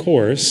staying the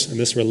course, and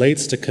this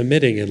relates to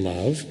committing in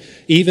love,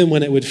 even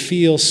when it would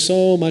feel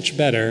so much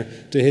better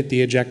to hit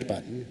the eject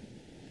button.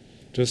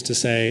 Just to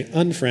say,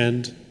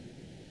 unfriend,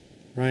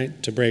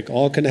 right? To break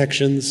all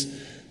connections,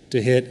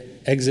 to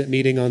hit exit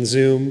meeting on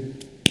Zoom,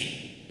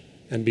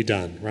 and be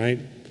done, right?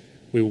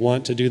 We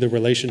want to do the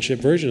relationship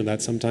version of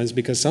that sometimes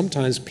because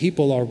sometimes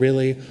people are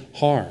really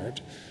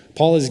hard.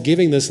 Paul is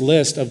giving this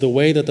list of the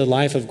way that the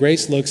life of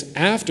grace looks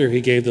after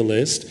he gave the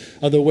list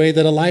of the way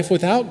that a life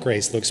without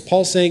grace looks.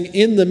 Paul's saying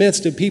in the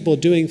midst of people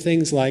doing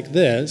things like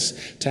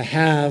this, to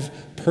have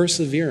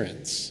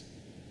perseverance,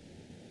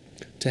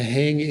 to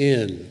hang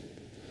in,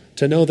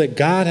 to know that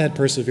God had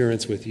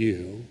perseverance with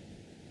you,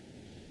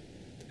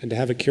 and to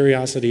have a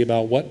curiosity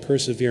about what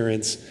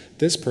perseverance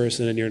this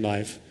person in your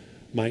life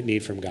might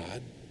need from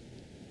God.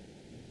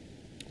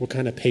 What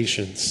kind of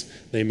patience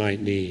they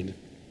might need.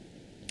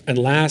 And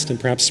last, and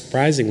perhaps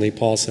surprisingly,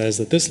 Paul says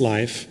that this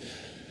life,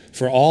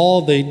 for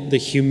all the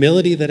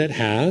humility that it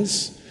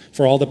has,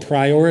 for all the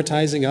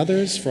prioritizing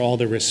others, for all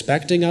the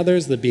respecting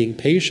others, the being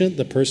patient,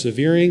 the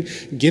persevering,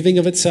 giving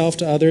of itself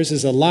to others,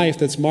 is a life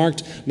that's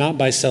marked not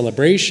by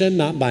celebration,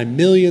 not by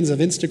millions of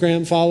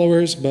Instagram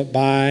followers, but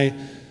by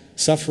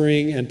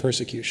suffering and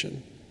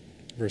persecution.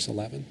 Verse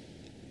 11.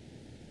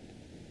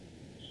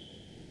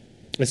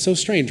 It's so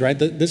strange, right?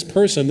 That this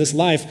person, this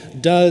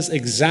life, does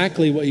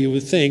exactly what you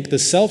would think the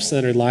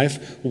self-centered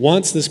life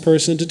wants this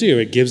person to do.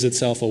 It gives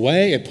itself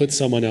away. It puts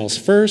someone else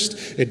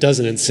first. It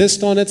doesn't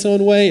insist on its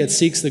own way. It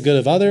seeks the good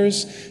of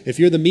others. If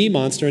you're the me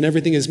monster and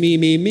everything is me,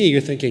 me, me,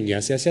 you're thinking,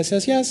 yes, yes, yes,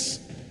 yes, yes.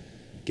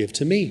 Give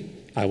to me.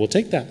 I will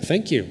take that.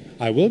 Thank you.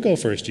 I will go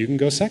first. You can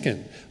go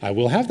second. I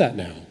will have that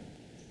now.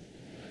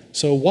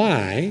 So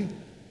why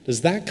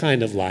does that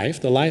kind of life,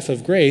 the life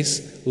of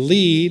grace,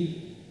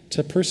 lead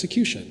to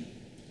persecution?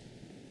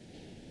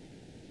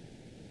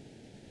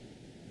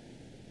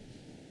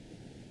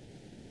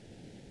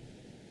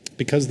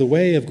 Because the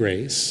way of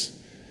grace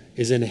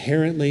is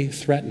inherently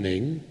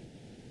threatening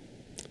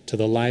to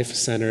the life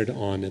centered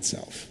on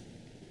itself.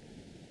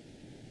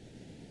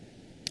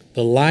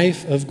 The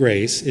life of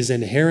grace is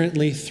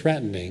inherently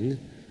threatening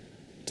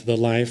to the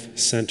life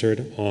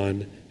centered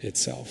on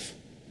itself.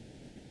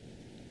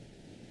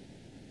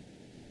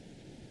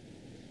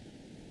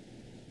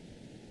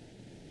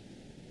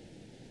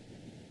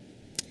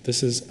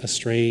 This is a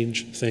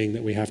strange thing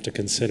that we have to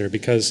consider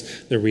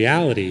because the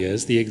reality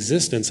is the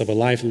existence of a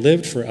life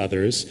lived for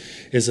others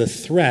is a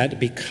threat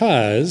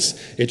because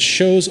it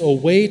shows a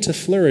way to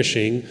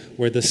flourishing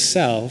where the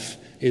self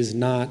is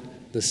not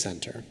the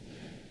center.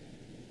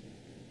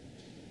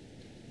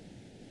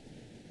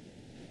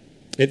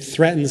 It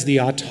threatens the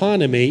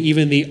autonomy,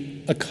 even the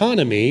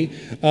economy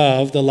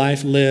of the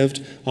life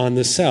lived on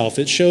the self.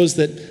 It shows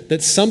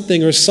that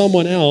something or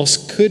someone else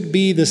could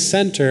be the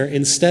center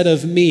instead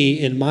of me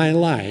in my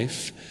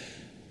life,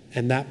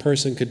 and that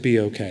person could be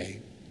okay.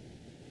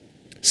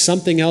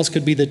 Something else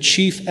could be the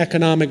chief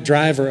economic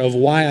driver of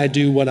why I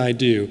do what I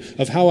do,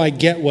 of how I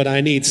get what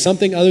I need.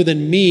 Something other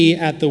than me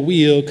at the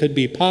wheel could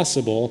be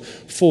possible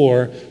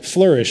for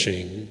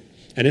flourishing.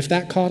 And if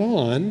that caught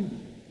on,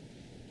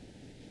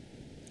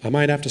 I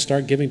might have to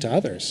start giving to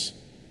others.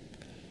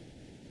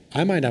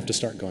 I might have to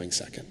start going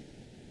second.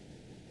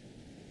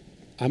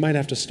 I might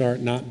have to start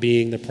not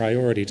being the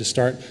priority, to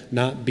start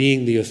not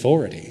being the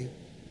authority.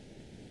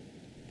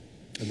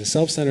 And the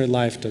self-centered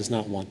life does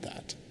not want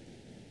that.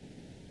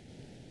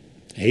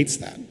 It hates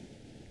that.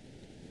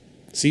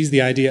 It sees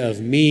the idea of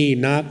me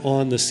not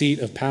on the seat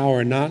of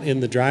power, not in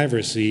the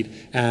driver's seat,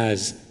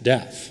 as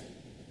death.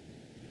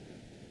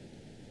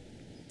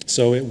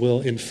 So it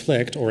will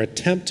inflict or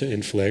attempt to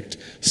inflict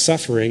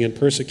suffering and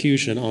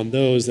persecution on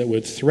those that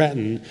would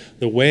threaten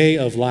the way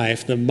of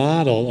life, the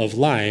model of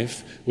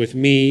life, with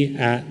me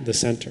at the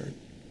center.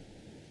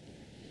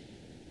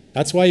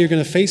 That's why you're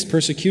going to face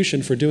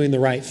persecution for doing the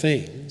right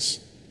things,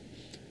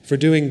 for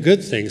doing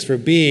good things, for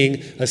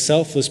being a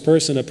selfless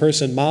person, a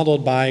person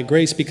modeled by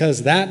grace,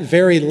 because that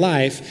very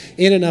life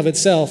in and of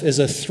itself is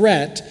a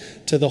threat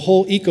to the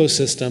whole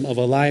ecosystem of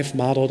a life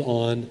modeled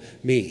on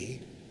me.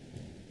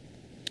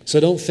 So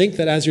don't think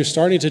that as you're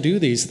starting to do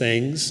these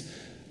things,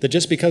 that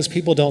just because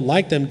people don't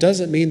like them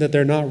doesn't mean that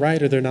they're not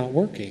right or they're not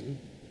working.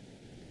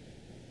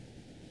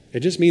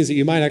 It just means that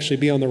you might actually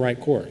be on the right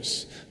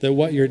course, that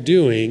what you're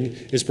doing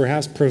is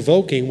perhaps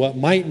provoking what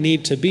might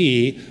need to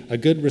be a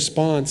good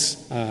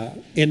response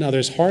in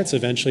others' hearts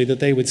eventually, that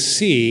they would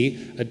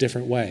see a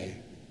different way.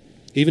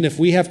 Even if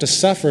we have to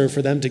suffer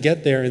for them to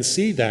get there and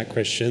see that,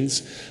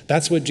 Christians,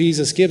 that's what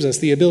Jesus gives us,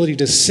 the ability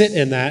to sit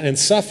in that and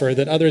suffer,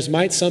 that others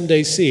might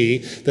someday see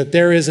that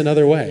there is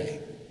another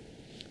way,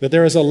 that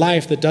there is a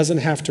life that doesn't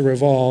have to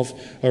revolve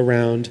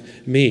around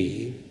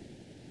me.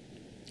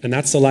 And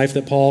that's the life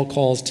that Paul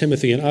calls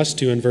Timothy and us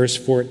to in verse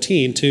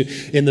 14,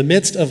 to, in the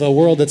midst of a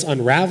world that's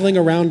unraveling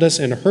around us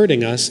and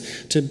hurting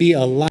us, to be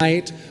a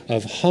light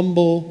of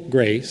humble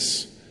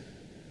grace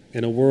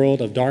in a world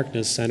of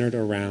darkness centered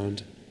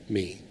around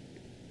me.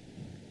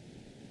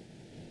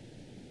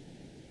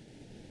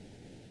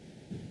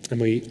 And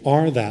we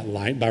are that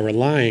light by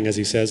relying, as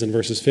he says in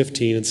verses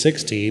 15 and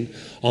 16,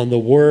 on the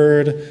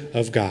Word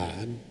of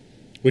God,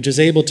 which is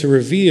able to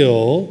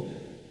reveal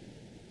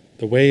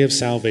the way of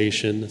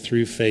salvation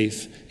through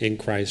faith in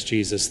Christ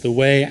Jesus, the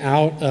way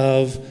out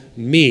of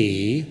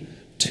me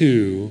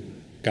to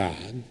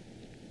God.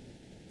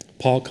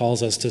 Paul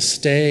calls us to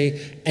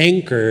stay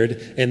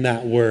anchored in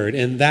that word,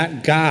 in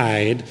that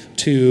guide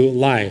to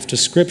life, to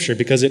Scripture,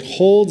 because it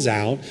holds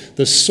out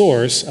the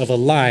source of a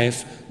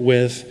life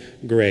with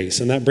grace.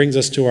 And that brings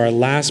us to our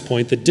last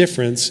point, the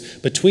difference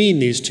between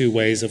these two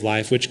ways of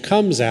life, which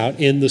comes out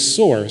in the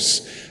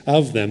source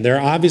of them. There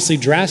are obviously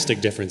drastic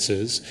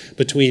differences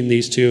between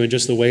these two and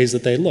just the ways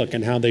that they look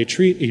and how they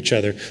treat each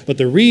other. But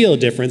the real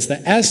difference,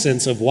 the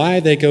essence of why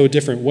they go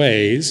different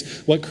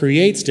ways, what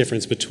creates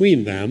difference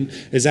between them,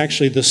 is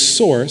actually the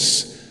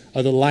source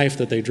of the life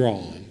that they draw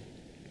on.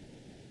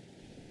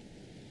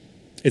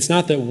 It's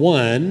not that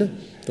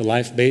one, the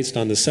life based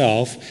on the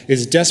self,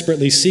 is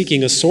desperately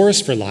seeking a source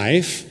for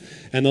life,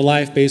 and the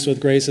life based with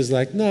grace is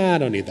like, nah, I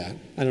don't need that.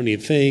 I don't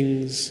need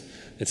things.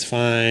 It's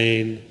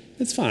fine.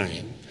 It's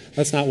fine.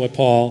 That's not what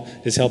Paul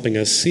is helping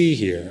us see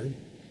here.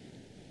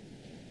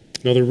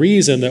 No, the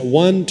reason that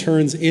one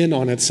turns in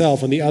on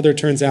itself and the other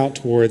turns out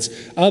towards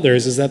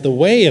others is that the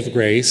way of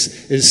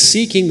grace is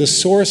seeking the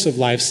source of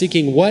life,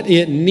 seeking what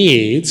it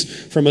needs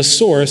from a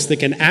source that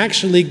can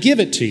actually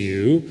give it to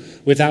you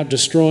without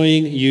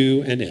destroying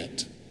you and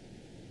it.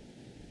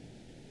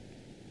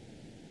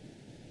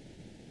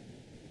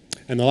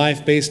 And the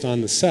life based on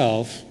the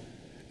self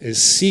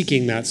is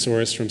seeking that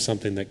source from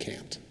something that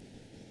can't.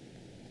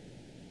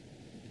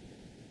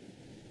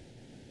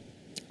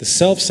 The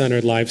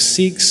self-centered life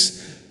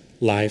seeks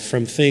life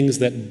from things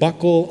that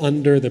buckle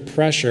under the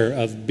pressure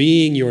of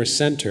being your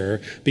center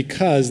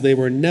because they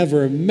were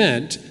never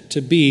meant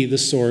to be the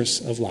source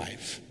of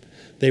life.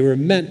 They were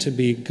meant to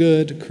be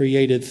good,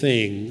 created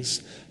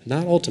things,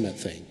 not ultimate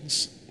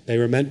things. They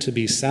were meant to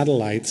be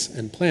satellites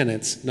and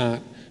planets,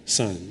 not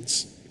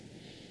suns.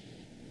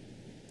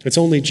 It's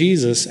only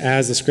Jesus,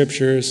 as the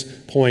Scriptures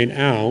point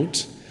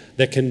out,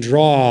 that can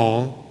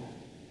draw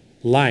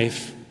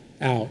life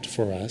out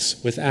for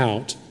us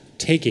without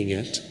taking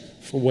it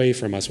away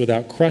from us,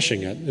 without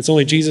crushing it. It's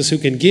only Jesus who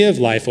can give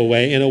life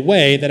away in a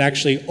way that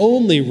actually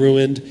only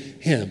ruined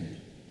him.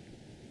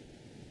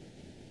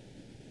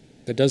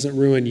 That doesn't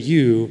ruin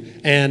you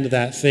and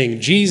that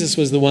thing. Jesus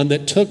was the one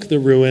that took the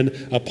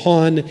ruin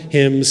upon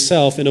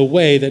himself in a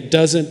way that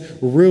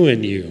doesn't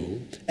ruin you.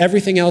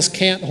 Everything else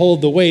can't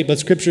hold the weight, but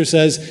Scripture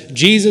says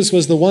Jesus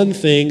was the one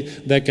thing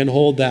that can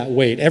hold that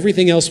weight.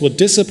 Everything else will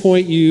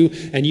disappoint you,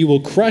 and you will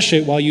crush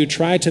it while you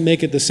try to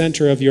make it the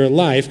center of your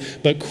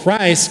life, but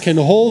Christ can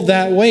hold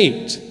that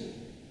weight.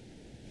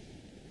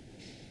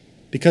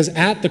 Because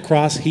at the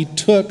cross, he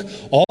took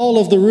all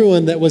of the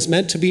ruin that was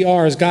meant to be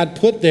ours. God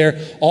put there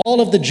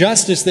all of the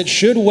justice that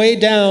should weigh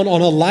down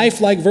on a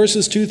life like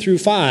verses 2 through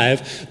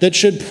 5, that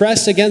should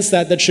press against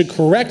that should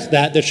correct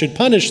that should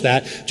punish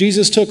that.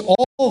 Jesus took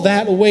all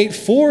that weight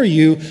for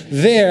you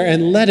there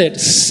and let it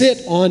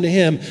sit on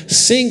him,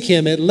 sink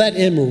him, and let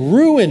him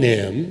ruin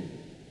him.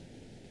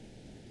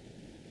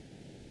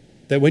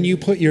 That when you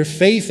put your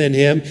faith in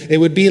him, it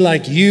would be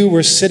like you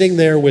were sitting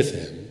there with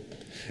him.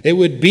 It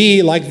would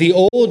be like the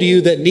old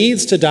you that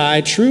needs to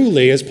die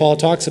truly, as Paul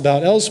talks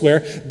about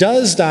elsewhere,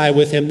 does die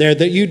with him there,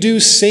 that you do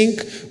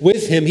sink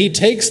with him. He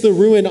takes the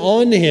ruin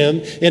on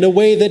him in a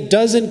way that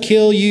doesn't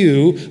kill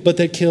you, but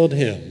that killed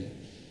him.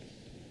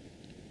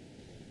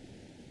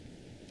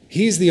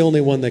 He's the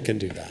only one that can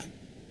do that.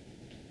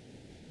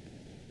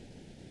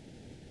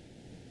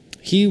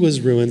 He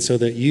was ruined so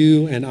that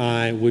you and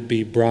I would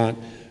be brought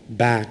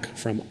back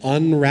from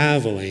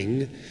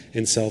unraveling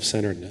in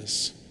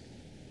self-centeredness.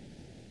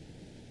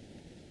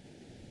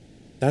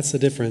 That's the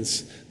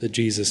difference that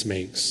Jesus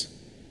makes.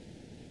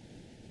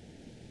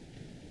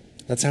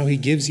 That's how he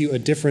gives you a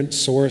different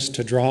source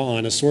to draw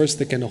on, a source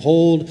that can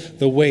hold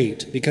the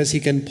weight, because he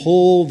can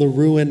pull the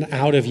ruin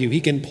out of you. He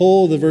can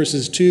pull the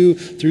verses 2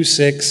 through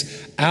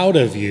 6 out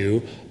of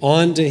you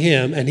onto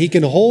him, and he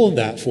can hold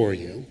that for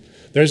you.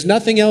 There's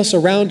nothing else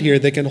around here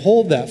that can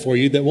hold that for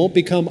you, that won't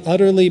become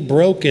utterly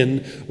broken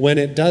when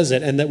it does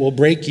it, and that will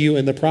break you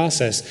in the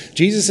process.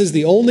 Jesus is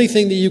the only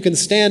thing that you can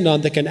stand on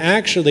that can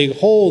actually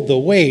hold the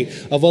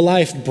weight of a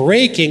life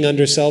breaking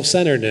under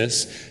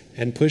self-centeredness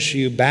and push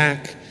you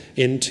back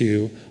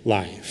into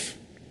life.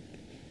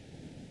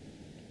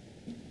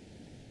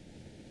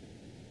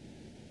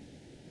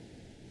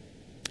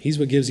 He's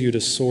what gives you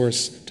the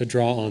source to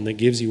draw on, that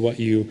gives you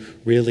what you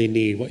really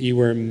need, what you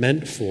were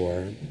meant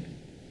for.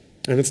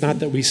 And it's not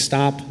that we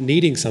stop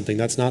needing something.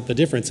 That's not the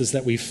difference. It's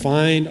that we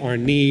find our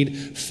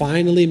need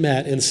finally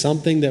met in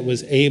something that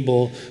was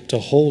able to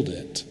hold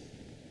it.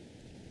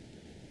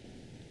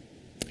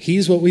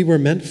 He's what we were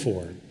meant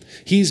for.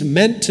 He's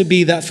meant to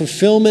be that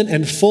fulfillment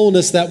and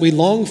fullness that we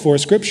long for.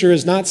 Scripture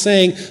is not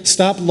saying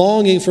stop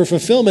longing for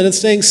fulfillment. It's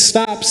saying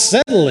stop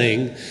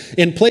settling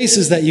in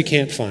places that you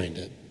can't find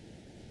it.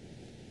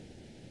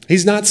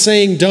 He's not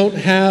saying don't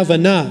have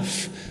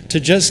enough. to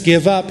just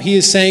give up. He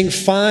is saying,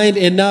 find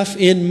enough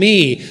in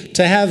me,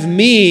 to have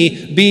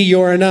me be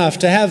your enough,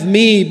 to have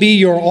me be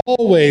your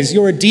always,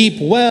 your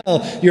deep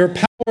well, your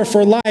power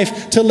for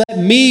life, to let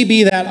me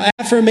be that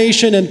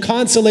affirmation and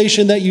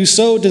consolation that you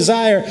so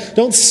desire.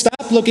 Don't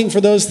stop looking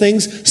for those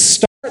things.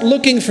 Start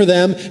looking for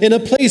them in a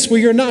place where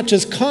you're not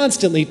just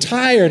constantly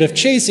tired of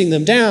chasing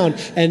them down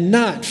and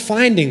not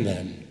finding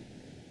them.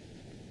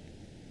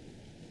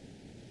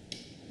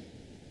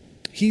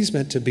 He's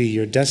meant to be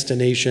your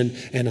destination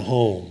and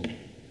home.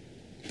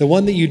 The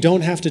one that you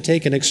don't have to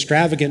take an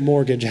extravagant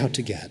mortgage out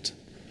to get.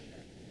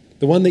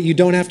 The one that you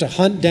don't have to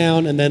hunt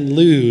down and then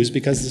lose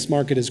because this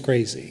market is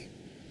crazy.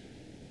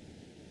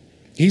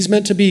 He's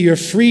meant to be your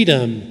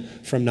freedom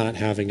from not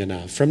having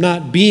enough, from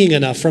not being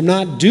enough, from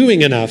not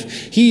doing enough.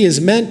 He is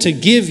meant to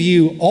give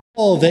you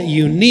all that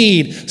you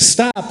need.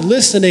 Stop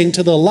listening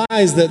to the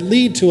lies that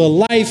lead to a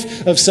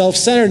life of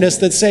self-centeredness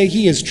that say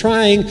he is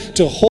trying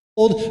to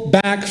hold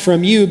back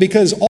from you,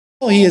 because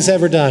all he has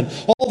ever done,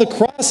 all the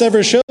cross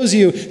ever shows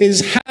you,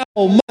 is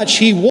how much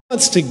he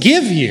wants to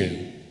give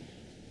you.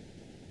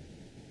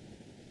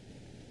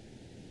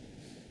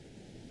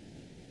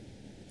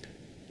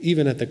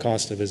 Even at the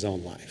cost of his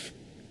own life.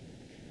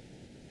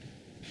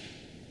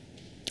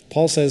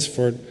 Paul says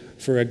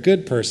for a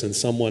good person,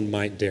 someone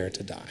might dare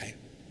to die.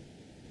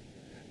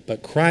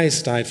 But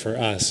Christ died for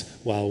us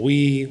while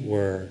we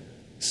were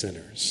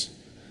sinners,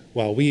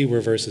 while we were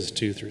verses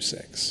 2 through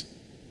 6.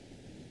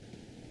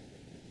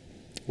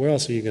 Where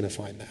else are you going to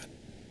find that?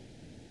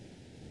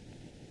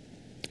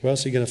 Where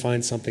else are you going to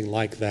find something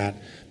like that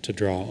to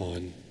draw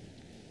on?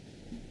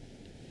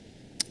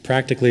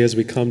 Practically, as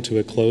we come to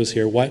a close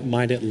here, what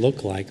might it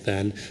look like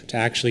then to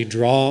actually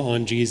draw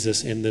on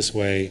Jesus in this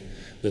way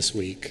this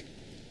week?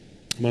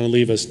 I'm going to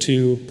leave us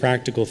two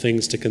practical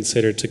things to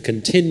consider: to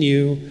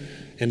continue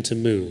and to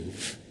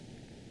move.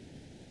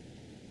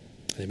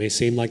 They may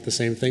seem like the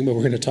same thing, but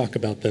we're going to talk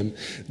about them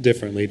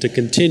differently. To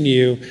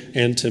continue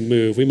and to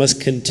move. We must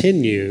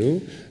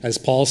continue, as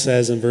Paul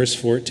says in verse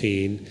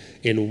 14,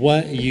 in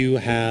what you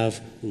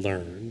have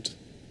learned.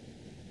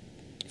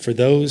 For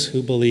those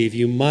who believe,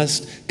 you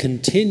must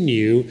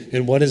continue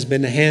in what has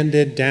been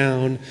handed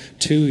down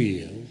to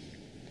you,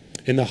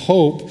 in the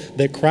hope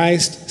that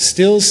Christ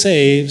still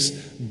saves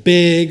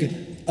big,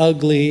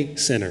 ugly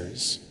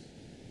sinners.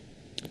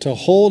 To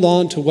hold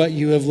on to what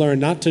you have learned,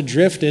 not to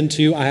drift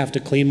into, I have to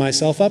clean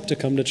myself up to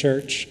come to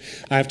church.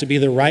 I have to be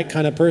the right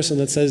kind of person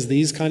that says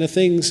these kind of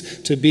things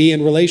to be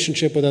in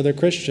relationship with other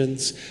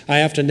Christians. I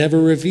have to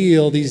never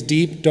reveal these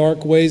deep,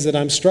 dark ways that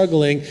I'm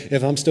struggling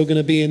if I'm still going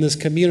to be in this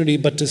community,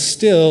 but to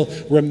still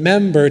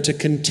remember to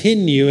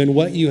continue in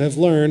what you have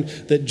learned,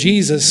 that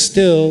Jesus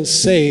still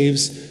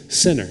saves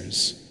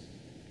sinners.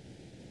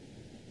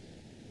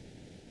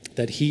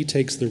 That he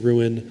takes the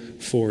ruin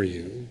for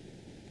you.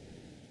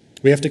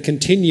 We have to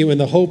continue in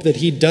the hope that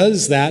he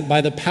does that by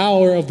the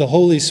power of the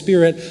Holy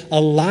Spirit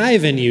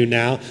alive in you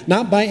now,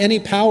 not by any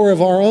power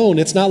of our own.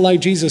 It's not like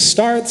Jesus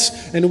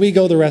starts and we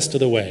go the rest of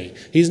the way.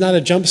 He's not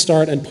a jump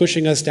start and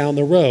pushing us down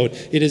the road.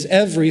 It is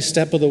every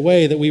step of the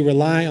way that we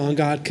rely on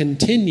God.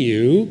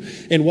 Continue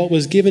in what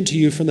was given to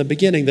you from the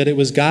beginning, that it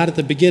was God at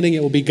the beginning,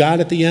 it will be God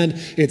at the end.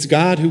 It's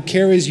God who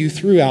carries you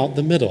throughout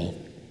the middle.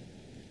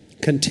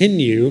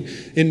 Continue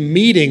in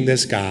meeting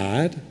this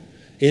God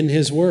in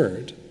his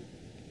word.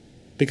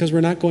 Because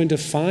we're not going to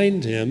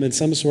find him in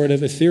some sort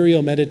of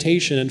ethereal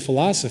meditation and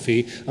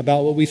philosophy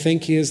about what we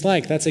think he is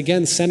like. That's,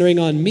 again, centering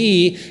on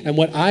me and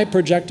what I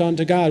project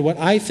onto God, what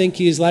I think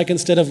he is like,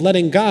 instead of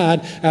letting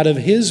God, out of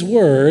his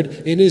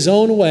word, in his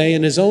own way,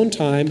 in his own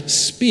time,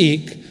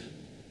 speak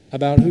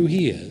about who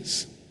he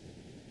is,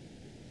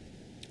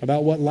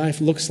 about what life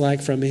looks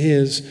like from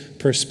his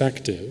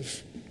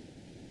perspective.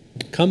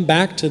 Come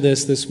back to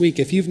this week.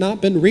 If you've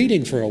not been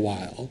reading for a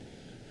while,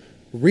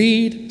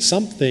 read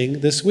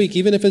something this week,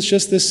 even if it's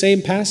just this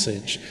same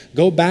passage.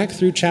 Go back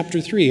through chapter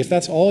 3. If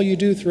that's all you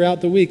do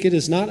throughout the week, it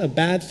is not a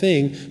bad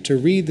thing to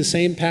read the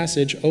same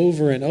passage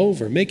over and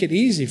over. Make it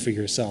easy for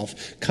yourself.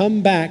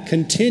 Come back,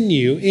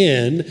 continue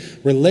in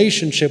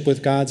relationship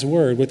with God's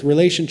word, with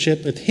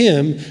relationship with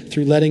him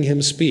through letting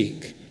him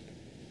speak.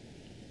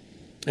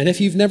 And if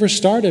you've never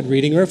started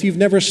reading, or if you've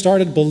never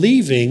started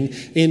believing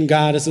in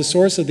God as the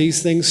source of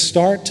these things,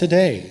 start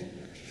today.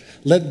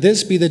 Let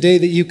this be the day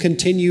that you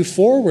continue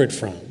forward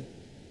from.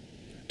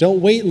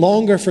 Don't wait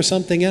longer for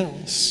something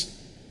else.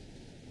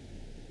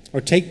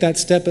 Or take that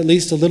step at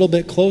least a little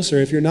bit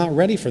closer if you're not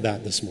ready for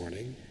that this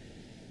morning.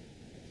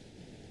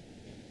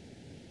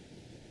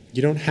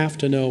 You don't have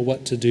to know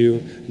what to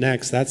do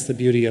next. That's the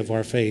beauty of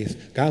our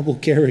faith. God will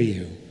carry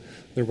you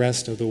the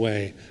rest of the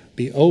way.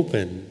 Be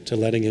open to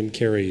letting him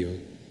carry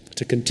you,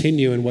 to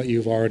continue in what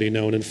you've already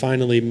known. And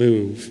finally,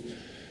 move.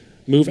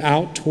 Move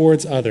out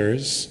towards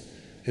others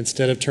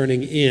instead of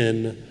turning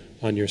in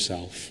on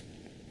yourself.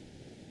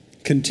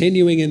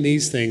 Continuing in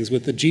these things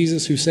with the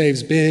Jesus who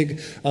saves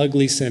big,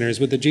 ugly sinners,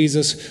 with the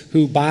Jesus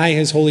who by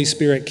his Holy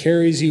Spirit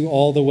carries you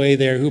all the way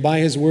there, who by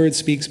his word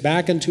speaks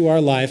back into our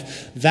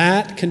life,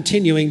 that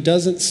continuing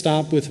doesn't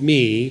stop with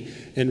me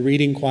and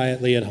reading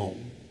quietly at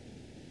home.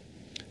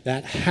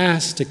 That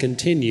has to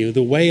continue.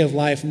 The way of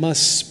life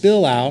must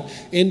spill out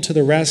into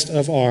the rest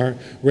of our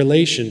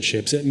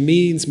relationships. It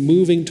means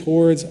moving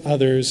towards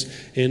others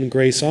in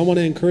grace. So I want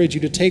to encourage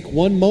you to take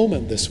one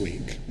moment this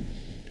week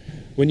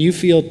when you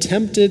feel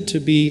tempted to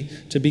be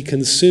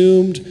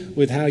consumed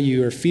with how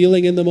you are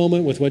feeling in the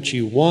moment, with what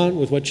you want,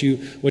 with what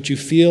you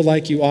feel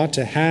like you ought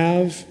to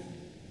have,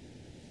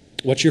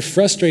 what you're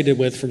frustrated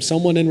with from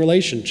someone in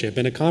relationship,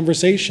 in a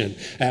conversation,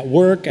 at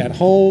work, at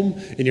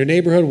home, in your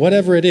neighborhood,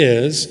 whatever it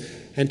is,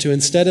 and to,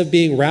 instead of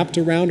being wrapped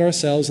around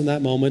ourselves in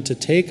that moment, to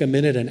take a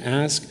minute and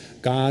ask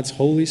God's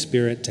Holy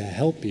Spirit to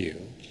help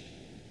you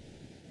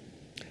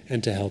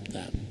and to help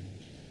them.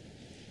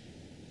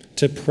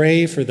 To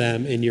pray for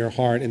them in your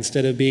heart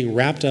instead of being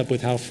wrapped up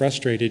with how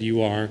frustrated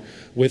you are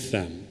with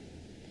them.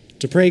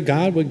 To pray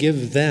God would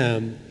give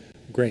them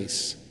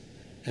grace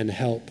and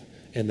help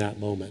in that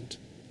moment.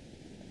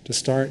 To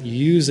start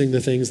using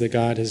the things that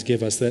God has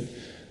given us, that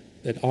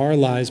our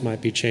lives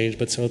might be changed,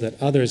 but so that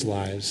others'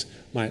 lives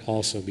might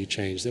also be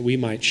changed, that we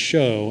might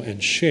show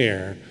and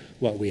share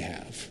what we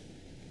have.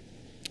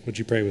 Would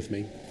you pray with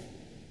me?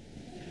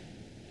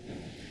 I'm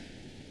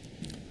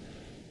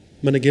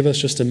going to give us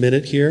just a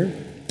minute here,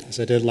 as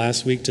I did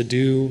last week, to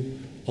do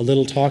a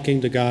little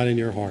talking to God in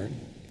your heart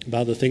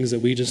about the things that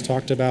we just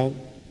talked about,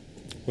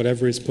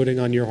 whatever He's putting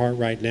on your heart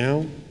right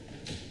now.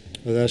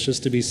 Well, that's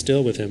just to be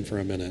still with Him for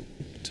a minute,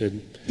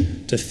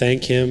 to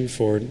thank Him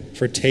for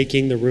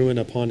taking the ruin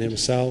upon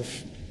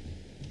Himself,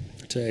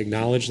 to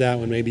acknowledge that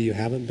when maybe you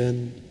haven't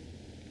been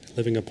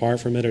living apart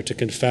from it, or to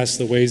confess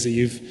the ways that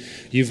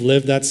you've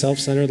lived that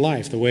self-centered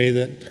life, the way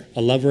that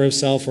a lover of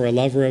self or a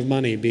lover of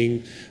money,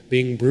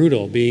 being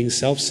brutal, being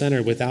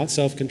self-centered without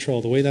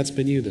self-control, the way that's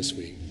been you this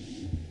week.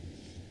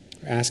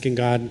 We're asking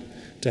God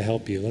to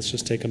help you. Let's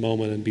just take a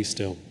moment and be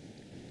still.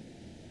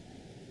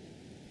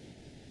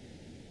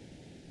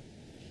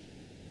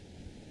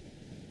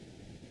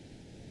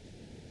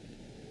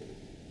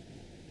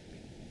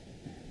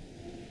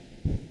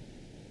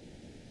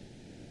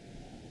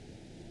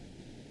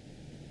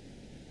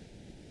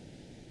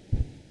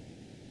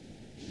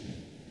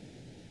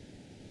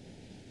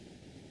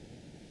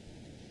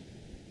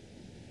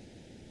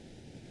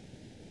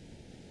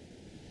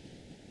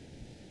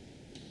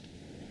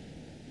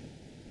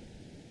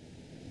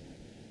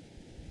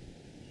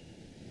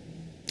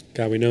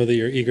 God, we know that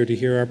you're eager to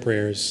hear our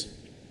prayers,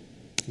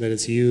 that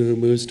it's you who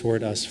moves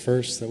toward us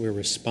first, that we're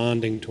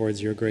responding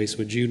towards your grace.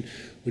 Would you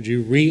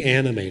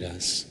reanimate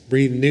us,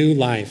 breathe new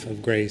life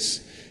of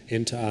grace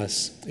into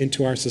us,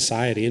 into our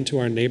society, into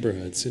our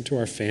neighborhoods, into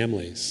our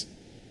families?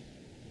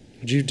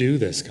 Would you do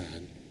this,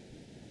 God?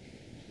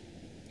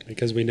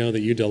 Because we know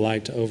that you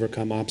delight to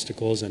overcome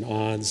obstacles and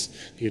odds.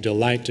 You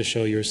delight to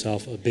show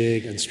yourself a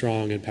big and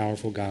strong and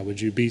powerful God.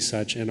 Would you be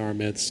such in our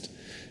midst,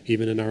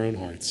 even in our own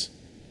hearts?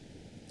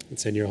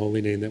 It's in your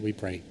holy name that we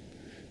pray.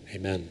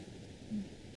 Amen.